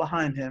followed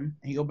behind him,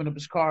 and he opened up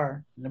his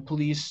car, and the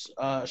police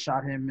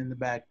shot him in the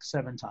back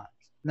 7 times.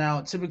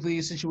 Now,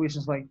 typically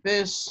situations like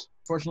this,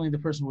 fortunately the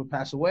person would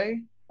pass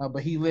away.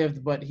 But he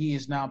lived, but he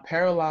is now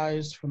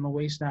paralyzed from the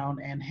waist down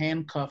and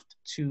handcuffed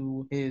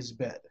to his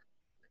bed.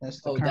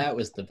 That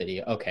was the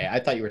video. Okay, I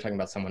thought you were talking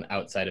about someone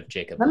outside of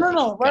Jacob.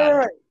 No,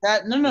 right.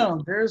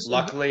 There's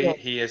luckily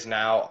he is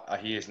now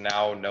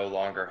no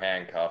longer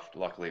handcuffed.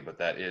 Luckily, but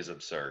that is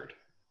absurd.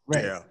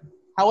 Right. Yeah.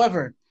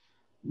 However,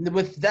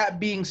 with that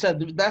being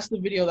said, that's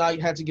the video that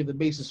I had to give the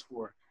basis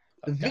for.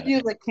 The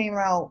video that came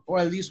out, or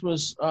at least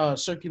was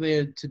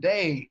circulated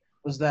today,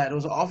 was that it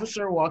was an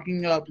officer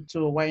walking up to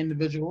a white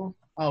individual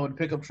with a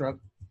pickup truck.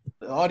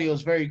 The audio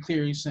is very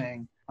clear. He's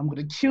saying, "I'm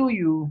going to kill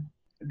you.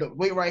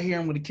 Wait right here.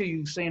 I'm going to kill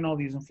you," saying all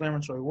these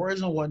inflammatory words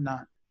and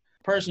whatnot.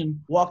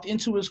 Person walked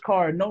into his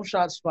car, no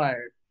shots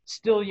fired,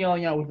 still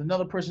yelling out with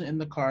another person in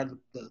the car.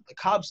 The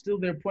cop's still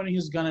there pointing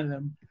his gun at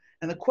him.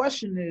 And the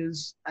question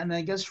is, and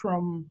I guess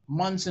from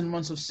months and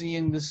months of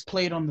seeing this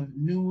played on the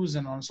news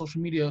and on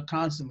social media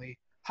constantly,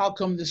 how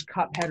come this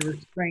cop had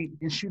restraint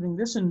in shooting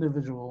this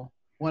individual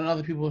when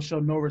other people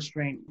showed no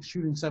restraint,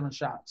 shooting 7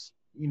 shots?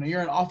 You know,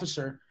 you're an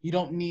officer. You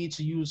don't need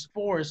to use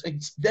force.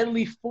 It's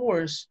deadly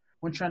force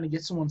when trying to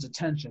get someone's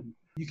attention.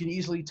 You can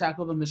easily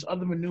tackle them. There's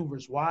other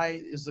maneuvers.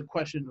 Why is the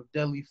question of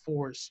deadly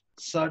force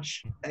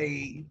such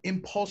a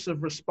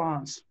impulsive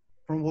response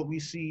from what we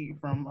see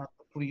from the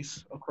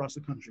police across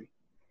the country?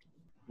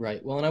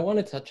 Right. Well, and I want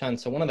to touch on,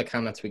 so one of the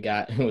comments we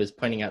got was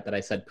pointing out that I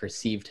said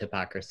perceived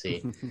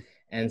hypocrisy.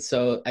 And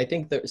so I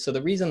think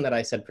the reason that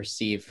I said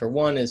perceived, for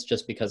one, is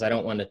just because I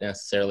don't want to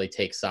necessarily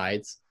take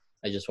sides.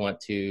 I just want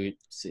to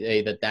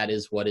say that that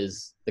is what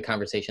the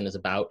conversation is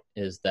about,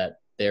 is that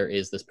there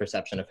is this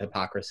perception of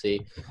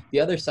hypocrisy. The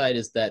other side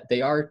is that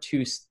they are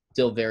two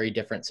still very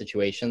different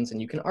situations.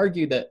 And you can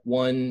argue that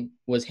one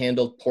was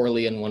handled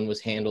poorly and one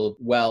was handled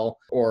well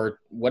or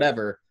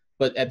whatever.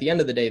 But at the end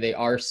of the day, they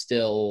are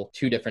still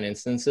two different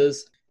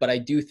instances. But I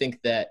do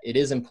think that it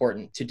is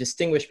important to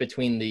distinguish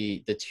between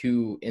the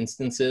two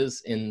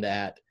instances in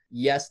that,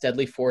 yes,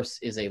 deadly force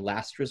is a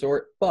last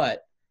resort,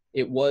 but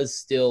it was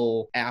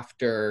still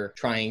after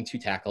trying to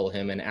tackle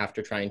him and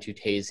after trying to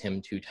tase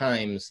him 2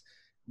 times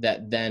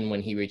that then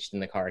when he reached in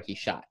the car, he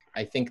shot.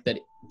 I think that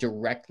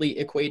directly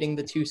equating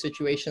the two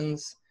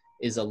situations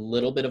is a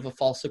little bit of a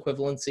false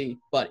equivalency,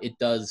 but it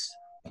does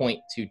point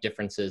to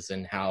differences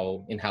in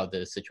how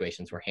the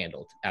situations were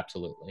handled.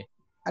 Absolutely.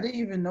 I didn't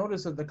even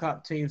notice that the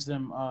cop tased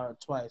him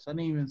twice. I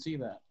didn't even see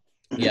that.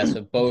 Yeah,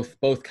 so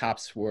both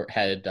cops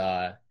had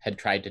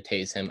tried to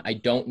tase him. I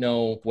don't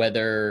know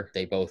whether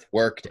they both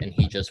worked and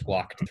he just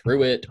walked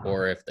through it,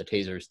 or if the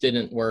tasers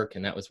didn't work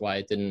and that was why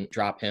it didn't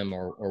drop him,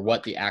 or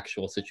what the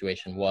actual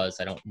situation was.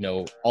 I don't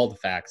know all the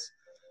facts.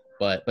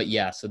 But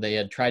yeah, so they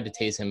had tried to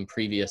tase him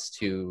previous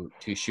to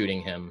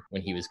shooting him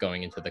when he was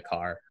going into the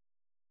car.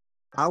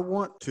 I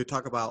want to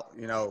talk about,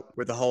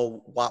 with the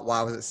whole,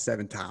 why was it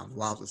 7 times?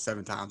 Why was it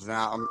 7 times?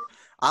 Now,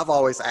 I've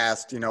always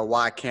asked,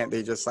 why can't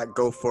they just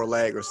go for a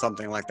leg or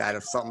something like that?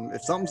 If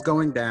something's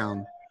going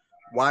down,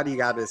 why do you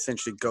got to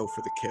essentially go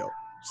for the kill?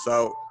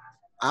 So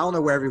I don't know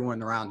where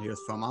everyone around here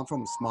is from. I'm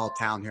from a small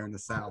town here in the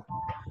South.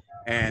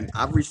 And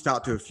I've reached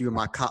out to a few of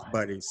my cop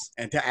buddies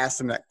and to ask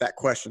them that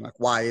question,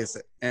 why is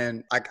it?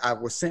 And I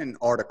was sent an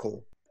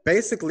article.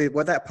 Basically,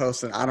 what that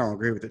posted, I don't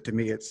agree with it. To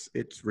me, it's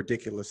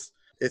ridiculous.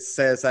 It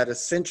says that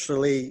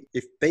essentially,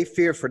 if they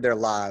fear for their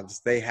lives,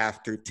 they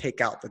have to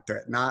take out the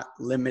threat, not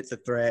limit the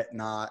threat,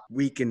 not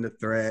weaken the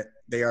threat.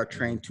 They are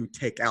trained to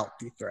take out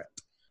the threat.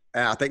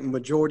 And I think the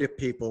majority of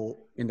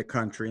people in the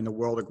country, in the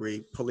world,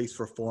 agree police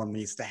reform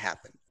needs to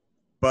happen.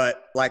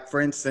 But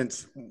for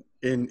instance,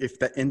 in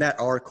that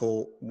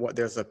article,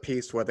 there's a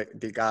piece where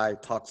the guy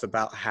talks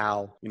about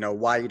how,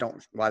 why they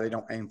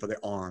don't aim for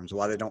their arms,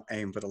 why they don't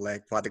aim for the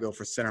leg, why they go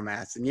for center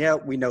mass. And yeah,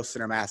 we know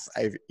center mass,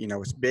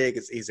 it's big,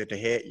 it's easier to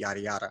hit,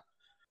 yada, yada.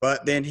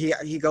 But then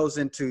he goes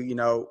into,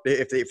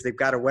 if they've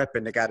got a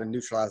weapon, they got to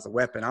neutralize the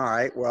weapon. All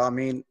right. Well,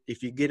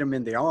 if you get them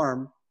in the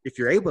arm, if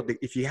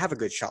you have a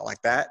good shot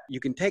like that,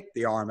 you can take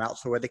the arm out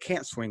so where they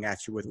can't swing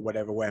at you with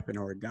whatever weapon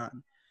or a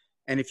gun.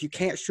 And if you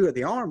can't shoot at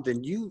the arm,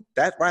 then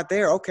that right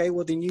there, okay,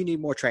 well, then you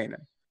need more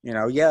training.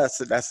 Yes,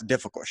 that's a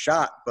difficult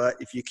shot, but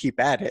if you keep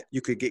at it,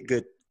 you could get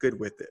good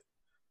with it.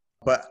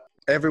 But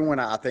everyone,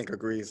 I think,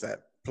 agrees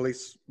that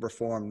police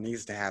reform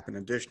needs to happen,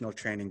 additional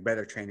training,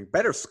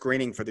 better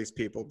screening for these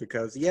people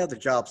because, yeah, the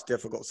job's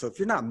difficult. So if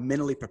you're not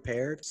mentally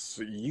prepared,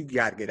 you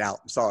got to get out.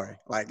 I'm sorry.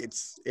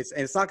 It's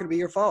not going to be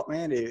your fault,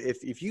 man.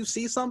 If you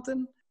see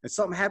something, and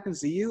something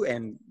happens to you,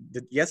 and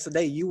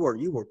yesterday you were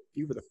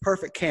the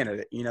perfect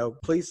candidate,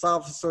 police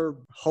officer,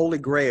 holy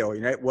grail,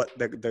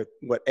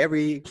 what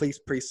every police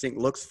precinct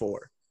looks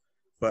for.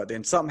 But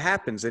then something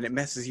happens and it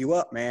messes you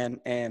up,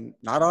 man. And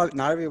not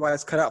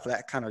everybody's cut out for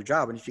that kind of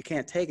job. And if you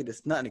can't take it,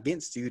 it's nothing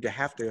against you to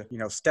have to,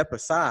 step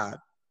aside.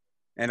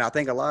 And I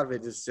think a lot of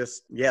it is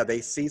just, yeah,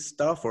 they see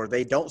stuff or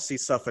they don't see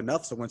stuff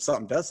enough. So when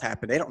something does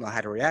happen, they don't know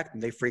how to react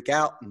and they freak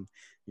out and,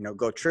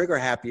 go trigger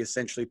happy,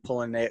 essentially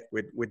pulling it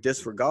with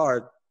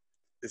disregard.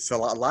 So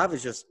a lot of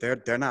it's just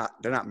they're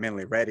not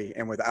mentally ready,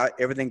 and with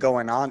everything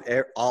going on,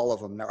 all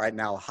of them right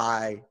now,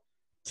 high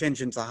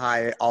tensions are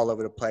high all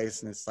over the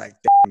place, and it's like,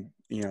 damn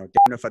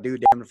if I do,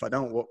 damn if I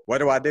don't. What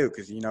do I do?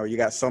 Because you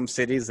got some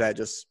cities that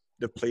just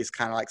the police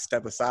kind of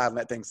step aside and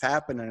let things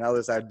happen, and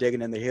others are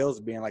digging in the heels,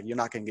 being like, you're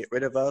not gonna get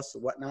rid of us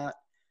or whatnot.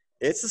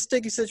 It's a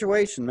sticky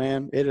situation,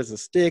 man. It is a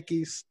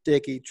sticky,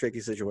 tricky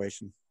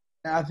situation.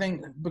 I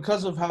think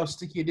because of how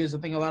sticky it is, I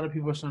think a lot of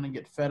people are starting to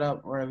get fed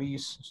up, or at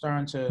least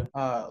starting to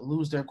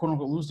lose their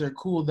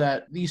cool,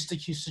 that these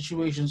sticky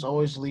situations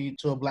always lead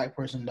to a black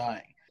person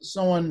dying.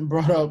 Someone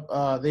brought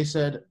up, they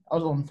said, I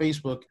was on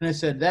Facebook, and they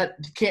said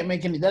that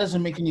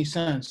doesn't make any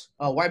sense.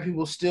 White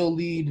people still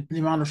lead the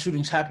amount of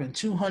shootings happen,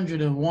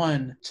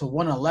 201 to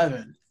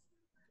 111.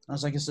 I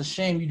was like, it's a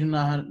shame you do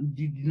not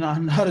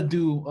know how to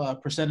do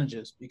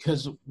percentages,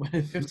 because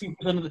if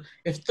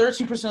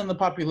 13% of the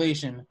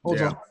population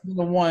holds on to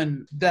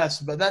one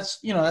deaths, but that's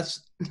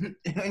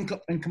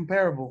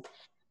incomparable.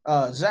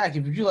 Zach,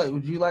 would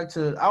you like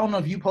to? I don't know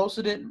if you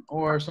posted it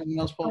or someone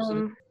else posted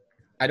it.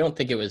 I don't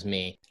think it was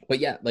me, but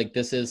yeah, like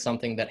this is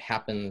something that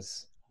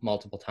happens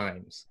multiple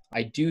times.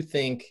 I do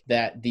think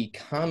that the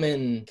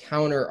common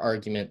counter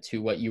argument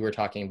to what you were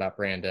talking about,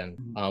 Brandon,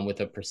 with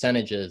the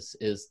percentages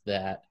is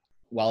that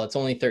while it's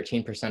only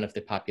 13% of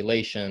the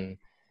population,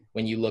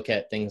 when you look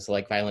at things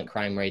like violent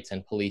crime rates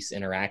and police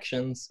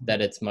interactions,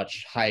 that it's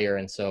much higher.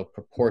 And so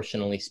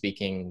proportionally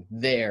speaking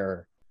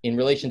there, in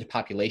relation to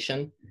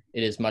population,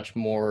 it is much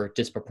more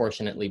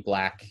disproportionately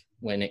Black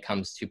when it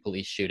comes to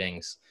police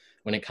shootings.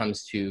 When it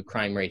comes to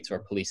crime rates or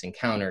police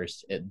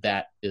encounters,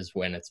 that is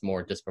when it's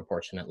more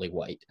disproportionately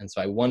white. And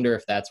so I wonder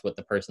if that's what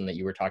the person that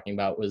you were talking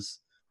about was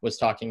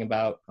talking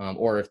about,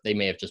 or if they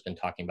may have just been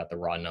talking about the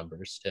raw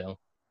numbers too.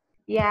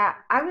 Yeah,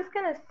 I was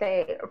going to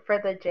say for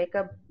the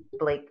Jacob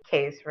Blake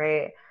case,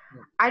 right?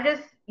 I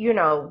just,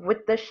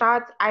 with the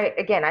shots,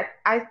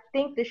 I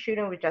think the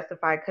shooting was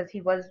justified because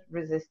he was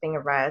resisting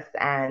arrest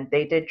and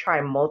they did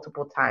try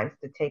multiple times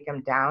to take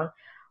him down.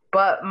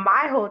 But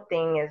my whole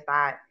thing is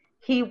that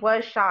he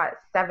was shot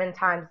 7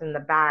 times in the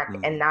back.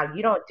 And now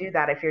you don't do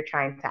that if you're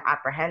trying to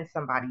apprehend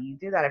somebody. You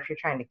do that if you're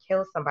trying to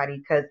kill somebody,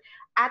 because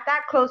at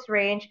that close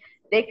range,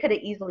 they could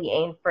have easily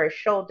aimed for a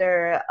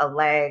shoulder, a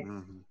leg,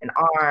 an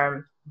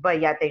arm,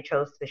 but yet they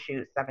chose to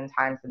shoot 7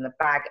 times in the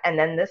back. And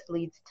then this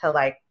leads to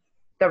like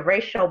the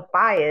racial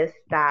bias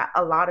that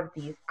a lot of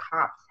these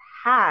cops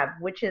have,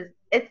 which is,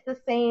 it's the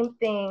same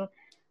thing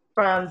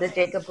from the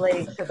Jacob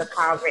Blake to the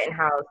Kyle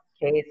Rittenhouse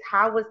case.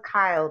 How was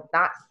Kyle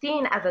not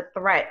seen as a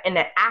threat in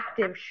an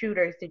active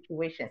shooter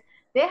situation?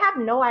 They have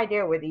no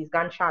idea where these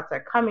gunshots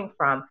are coming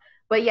from,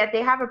 but yet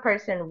they have a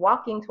person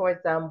walking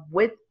towards them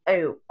with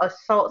a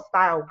assault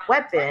style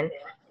weapon,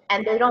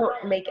 and they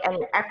don't make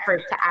any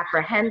effort to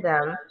apprehend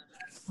them.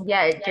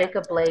 Yet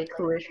Jacob Blake,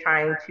 who is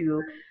trying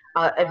to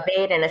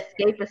evade and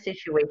escape a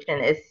situation,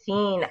 is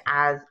seen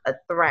as a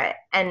threat.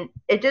 And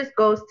it just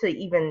goes to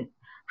even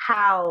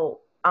how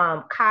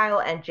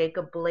Kyle and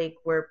Jacob Blake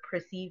were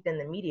perceived in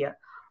the media.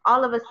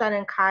 All of a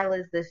sudden, Kyle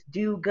is this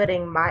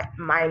do-gooding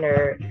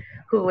minor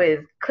who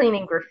is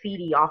cleaning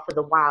graffiti off of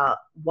the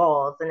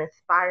walls and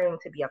aspiring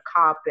to be a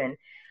cop. And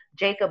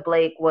Jacob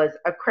Blake was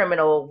a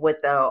criminal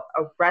with a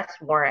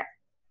arrest warrant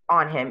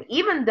on him,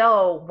 even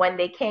though when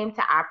they came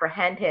to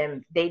apprehend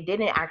him, they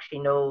didn't actually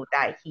know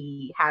that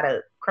he had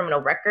a criminal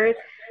record.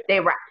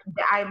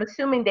 I'm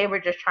assuming they were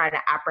just trying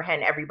to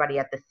apprehend everybody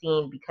at the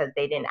scene because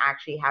they didn't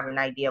actually have an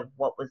idea of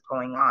what was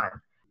going on.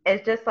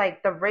 It's just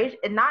like the race.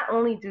 Not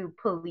only do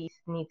police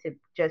need to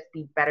just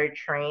be better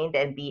trained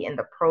and be in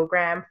the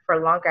program for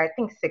longer, I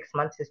think 6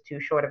 months is too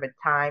short of a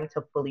time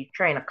to fully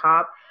train a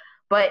cop.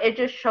 But it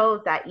just shows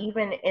that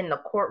even in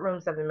the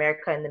courtrooms of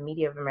America and the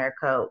media of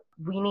America,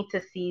 we need to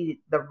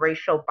see the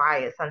racial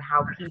bias on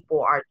how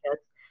people are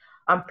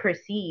just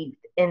perceived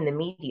in the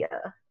media.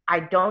 I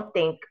don't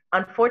think,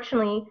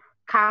 unfortunately,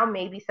 Kyle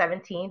may be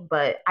 17,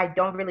 but I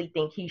don't really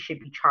think he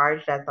should be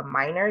charged as a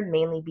minor,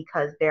 mainly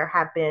because there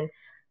have been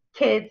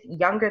kids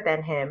younger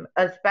than him,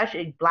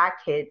 especially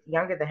Black kids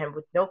younger than him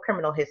with no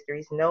criminal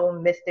histories, no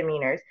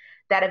misdemeanors,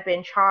 that have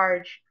been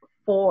charged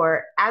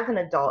as an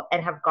adult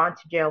and have gone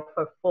to jail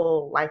for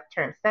full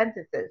life-term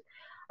sentences.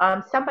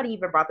 Somebody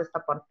even brought this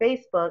up on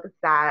Facebook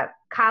that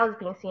Kyle is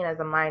being seen as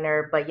a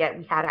minor, but yet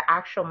we had an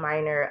actual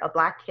minor, a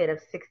Black kid of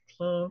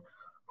 16,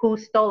 who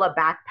stole a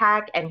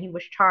backpack, and he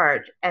was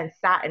charged and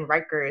sat in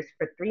Rikers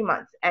for 3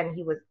 months, and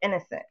he was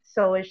innocent.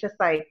 So it's just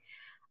like,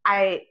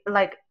 I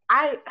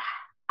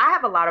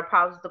have a lot of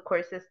problems with the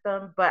court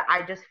system, but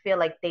I just feel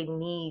like they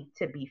need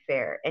to be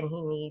fair, and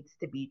he needs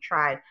to be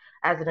tried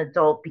as an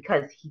adult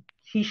because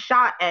he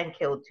shot and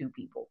killed 2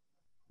 people.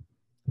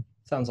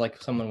 Sounds like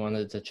someone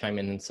wanted to chime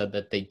in and said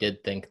that they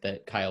did think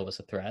that Kyle was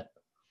a threat.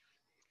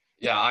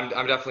 Yeah,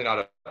 I'm definitely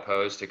not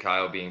opposed to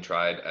Kyle being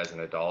tried as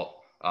an adult.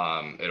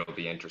 It'll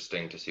be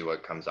interesting to see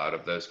what comes out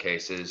of those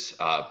cases.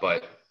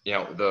 But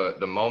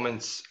the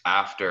moments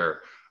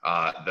after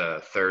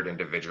the third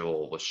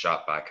individual was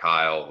shot by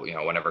Kyle,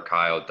 whenever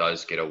Kyle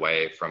does get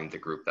away from the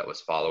group that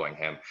was following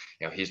him,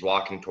 he's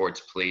walking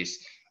towards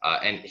police,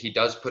 and he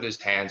does put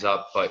his hands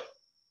up, but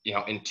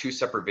in 2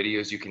 separate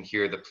videos, you can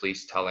hear the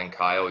police telling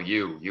Kyle,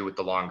 you with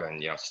the long gun,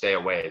 stay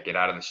away, get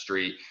out of the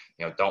street,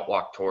 don't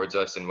walk towards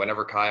us. And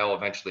whenever Kyle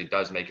eventually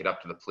does make it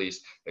up to the police,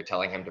 they're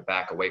telling him to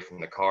back away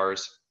from the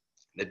cars.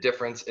 The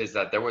difference is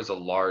that there was a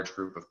large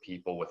group of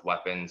people with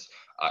weapons.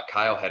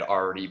 Kyle had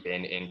already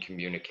been in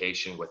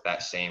communication with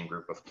that same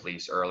group of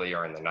police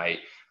earlier in the night.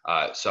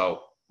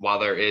 So while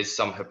there is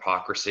some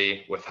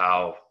hypocrisy with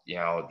how,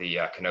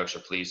 the Kenosha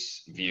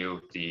police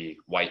view the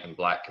white and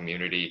Black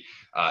community,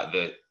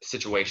 the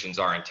situations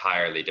are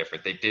entirely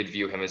different. They did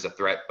view him as a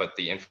threat, but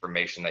the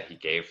information that he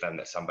gave them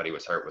that somebody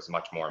was hurt was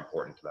much more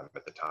important to them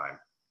at the time.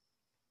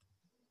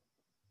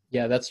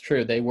 Yeah, that's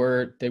true. They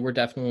were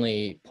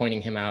definitely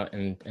pointing him out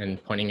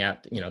and pointing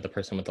out, the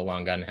person with the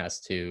long gun has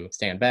to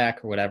stand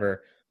back or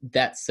whatever.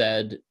 That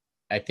said,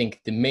 I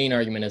think the main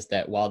argument is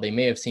that while they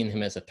may have seen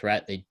him as a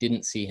threat, they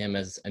didn't see him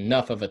as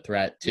enough of a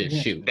threat to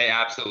shoot. They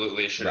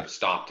absolutely should have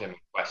stopped him,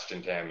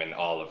 questioned him, and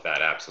all of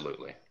that.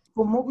 Absolutely.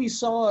 From what we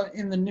saw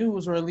in the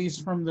news, or at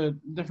least from the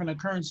different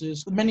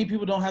occurrences, many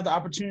people don't have the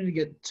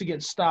opportunity to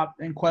get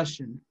stopped and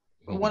questioned.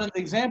 One of the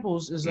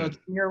examples is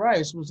Tamir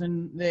Rice was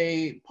in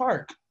the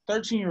park,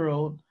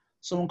 13-year-old.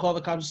 Someone called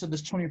the cops and said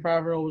this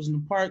 25-year-old was in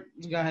the park.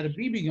 This guy had a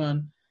BB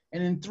gun,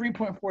 and in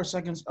 3.4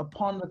 seconds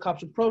upon the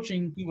cops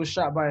approaching, he was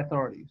shot by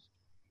authorities.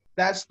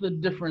 That's the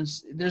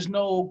difference. There's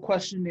no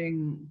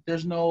questioning.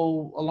 There's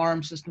no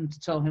alarm system to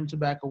tell him to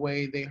back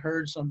away. They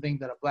heard something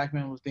that a black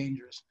man was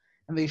dangerous,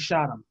 and they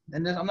shot him.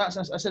 And then I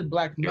said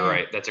black man. You're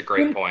right. That's a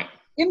great point.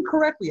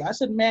 Incorrectly. I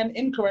said man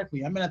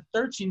incorrectly. I mean a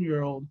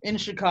 13-year-old in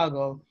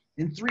Chicago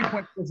in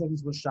 3.4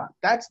 seconds was shot.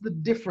 That's the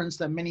difference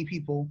that many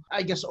people,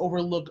 I guess,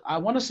 overlook. I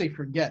want to say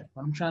forget,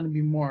 but I'm trying to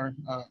be more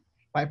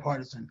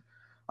bipartisan.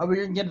 We're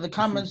going to get to the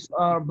comments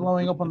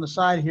blowing up on the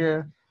side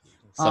here.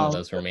 Some of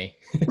those were me.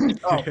 Man,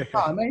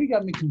 you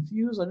got me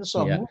confused. I just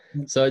saw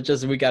movement. So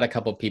we got a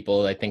couple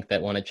people, I think,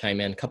 that want to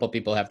chime in. A couple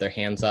people have their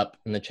hands up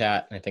in the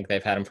chat. I think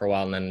they've had them for a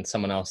while, and then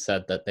someone else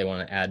said that they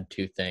want to add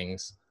 2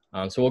 things.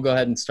 So we'll go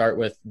ahead and start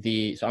with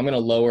so I'm going to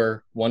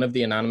lower one of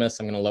the anonymous.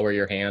 I'm going to lower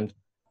your hand.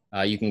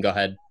 You can go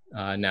ahead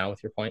now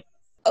with your point.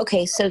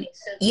 Okay, so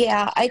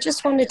yeah, I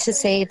just wanted to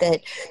say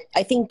that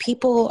I think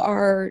people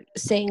are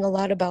saying a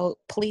lot about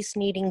police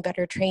needing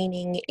better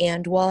training,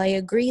 and while I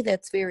agree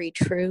that's very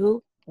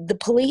true, the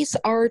police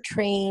are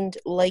trained,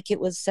 like it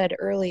was said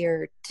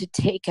earlier, to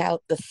take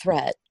out the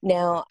threat.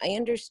 Now, I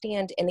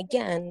understand, and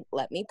again,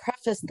 let me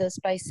preface this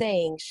by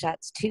saying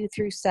shots 2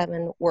 through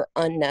 7 were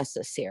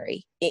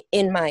unnecessary,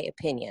 in my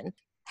opinion.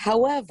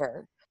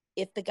 However,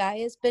 if the guy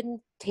has been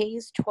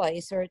tased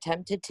twice or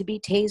attempted to be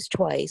tased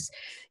twice,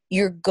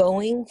 you're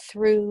going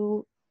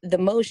through the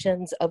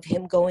motions of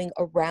him going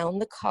around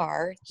the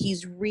car.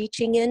 He's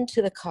reaching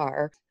into the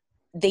car.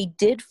 They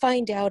did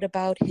find out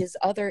about his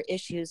other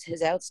issues,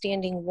 his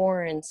outstanding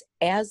warrants,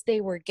 as they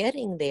were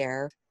getting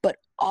there. But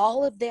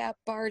all of that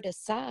barred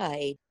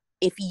aside,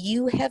 if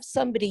you have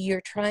somebody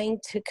you're trying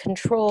to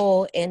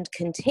control and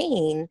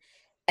contain,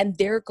 and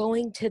they're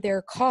going to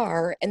their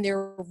car and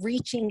they're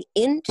reaching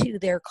into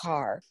their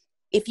car,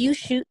 if you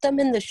shoot them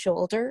in the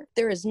shoulder,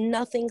 there is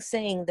nothing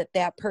saying that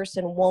that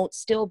person won't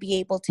still be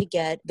able to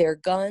get their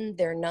gun,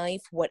 their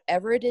knife,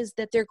 whatever it is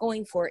that they're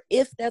going for,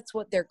 if that's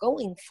what they're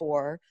going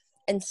for,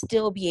 and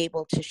still be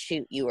able to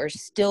shoot you or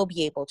still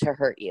be able to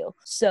hurt you.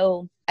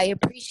 So I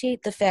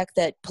appreciate the fact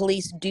that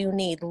police do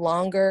need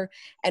longer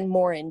and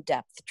more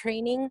in-depth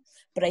training,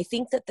 but I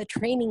think that the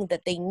training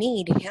that they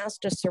need has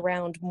to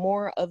surround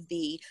more of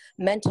the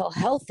mental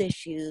health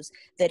issues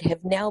that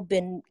have now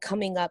been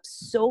coming up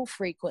so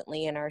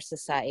frequently in our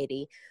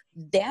society.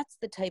 That's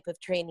the type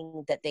of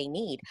training that they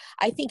need.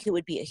 I think it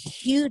would be a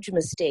huge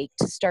mistake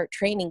to start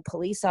training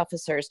police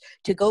officers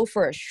to go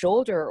for a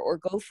shoulder or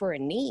go for a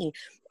knee.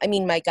 I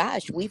mean, my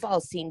gosh, we've all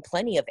seen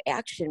plenty of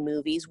action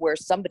movies where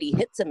somebody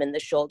hits them in the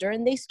shoulder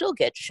and they still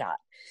get shot.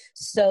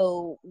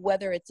 So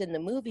whether it's in the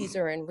movies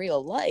or in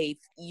real life,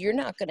 you're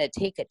not going to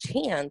take a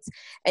chance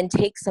and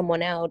take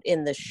someone out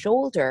in the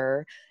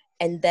shoulder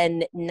and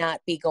then not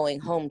be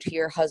going home to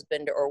your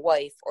husband or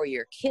wife or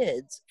your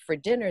kids for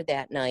dinner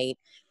that night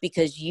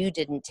because you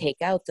didn't take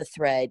out the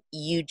threat,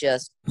 you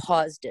just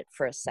paused it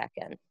for a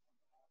second.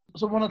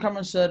 So one of the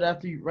comments said,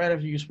 right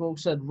after you spoke,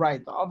 said,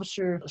 right, the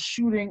officer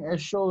shooting a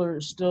shoulder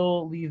can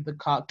still leave the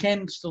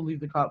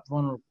cop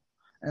vulnerable.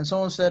 And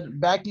someone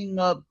said, backing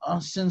up,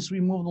 since we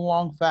moved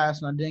along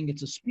fast and I didn't get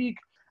to speak,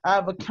 I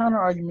have a counter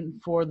argument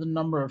for the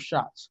number of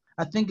shots.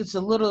 I think it's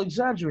a little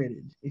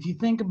exaggerated. If you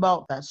think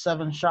about that,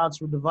 7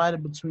 shots were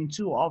divided between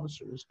 2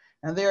 officers,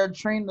 and they are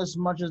trained as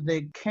much as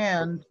they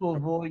can to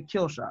avoid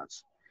kill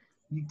shots.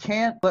 You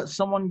can't let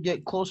someone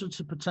get closer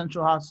to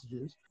potential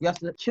hostages. You have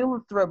to kill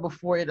a threat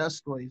before it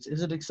escalates.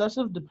 Is it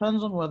excessive?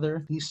 Depends on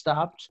whether he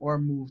stopped or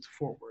moved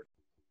forward.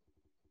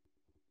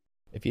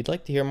 If you'd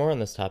like to hear more on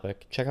this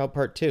topic, check out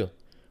part 2.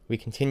 We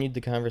continued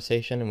the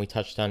conversation and we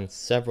touched on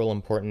several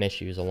important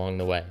issues along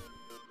the way.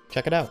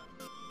 Check it out.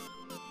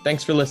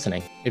 Thanks for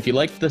listening. If you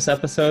liked this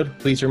episode,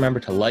 please remember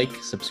to like,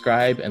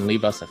 subscribe, and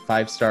leave us a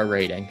 5-star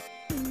rating.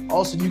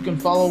 Also, you can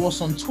follow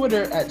us on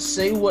Twitter at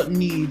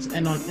SayWhatNeeds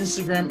and on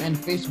Instagram and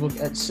Facebook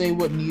at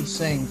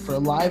SayWhatNeedsSaying for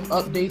live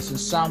updates and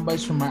sound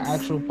bites from our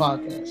actual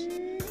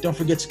podcast. Don't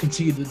forget to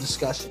continue the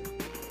discussion.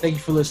 Thank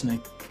you for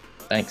listening.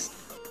 Thanks.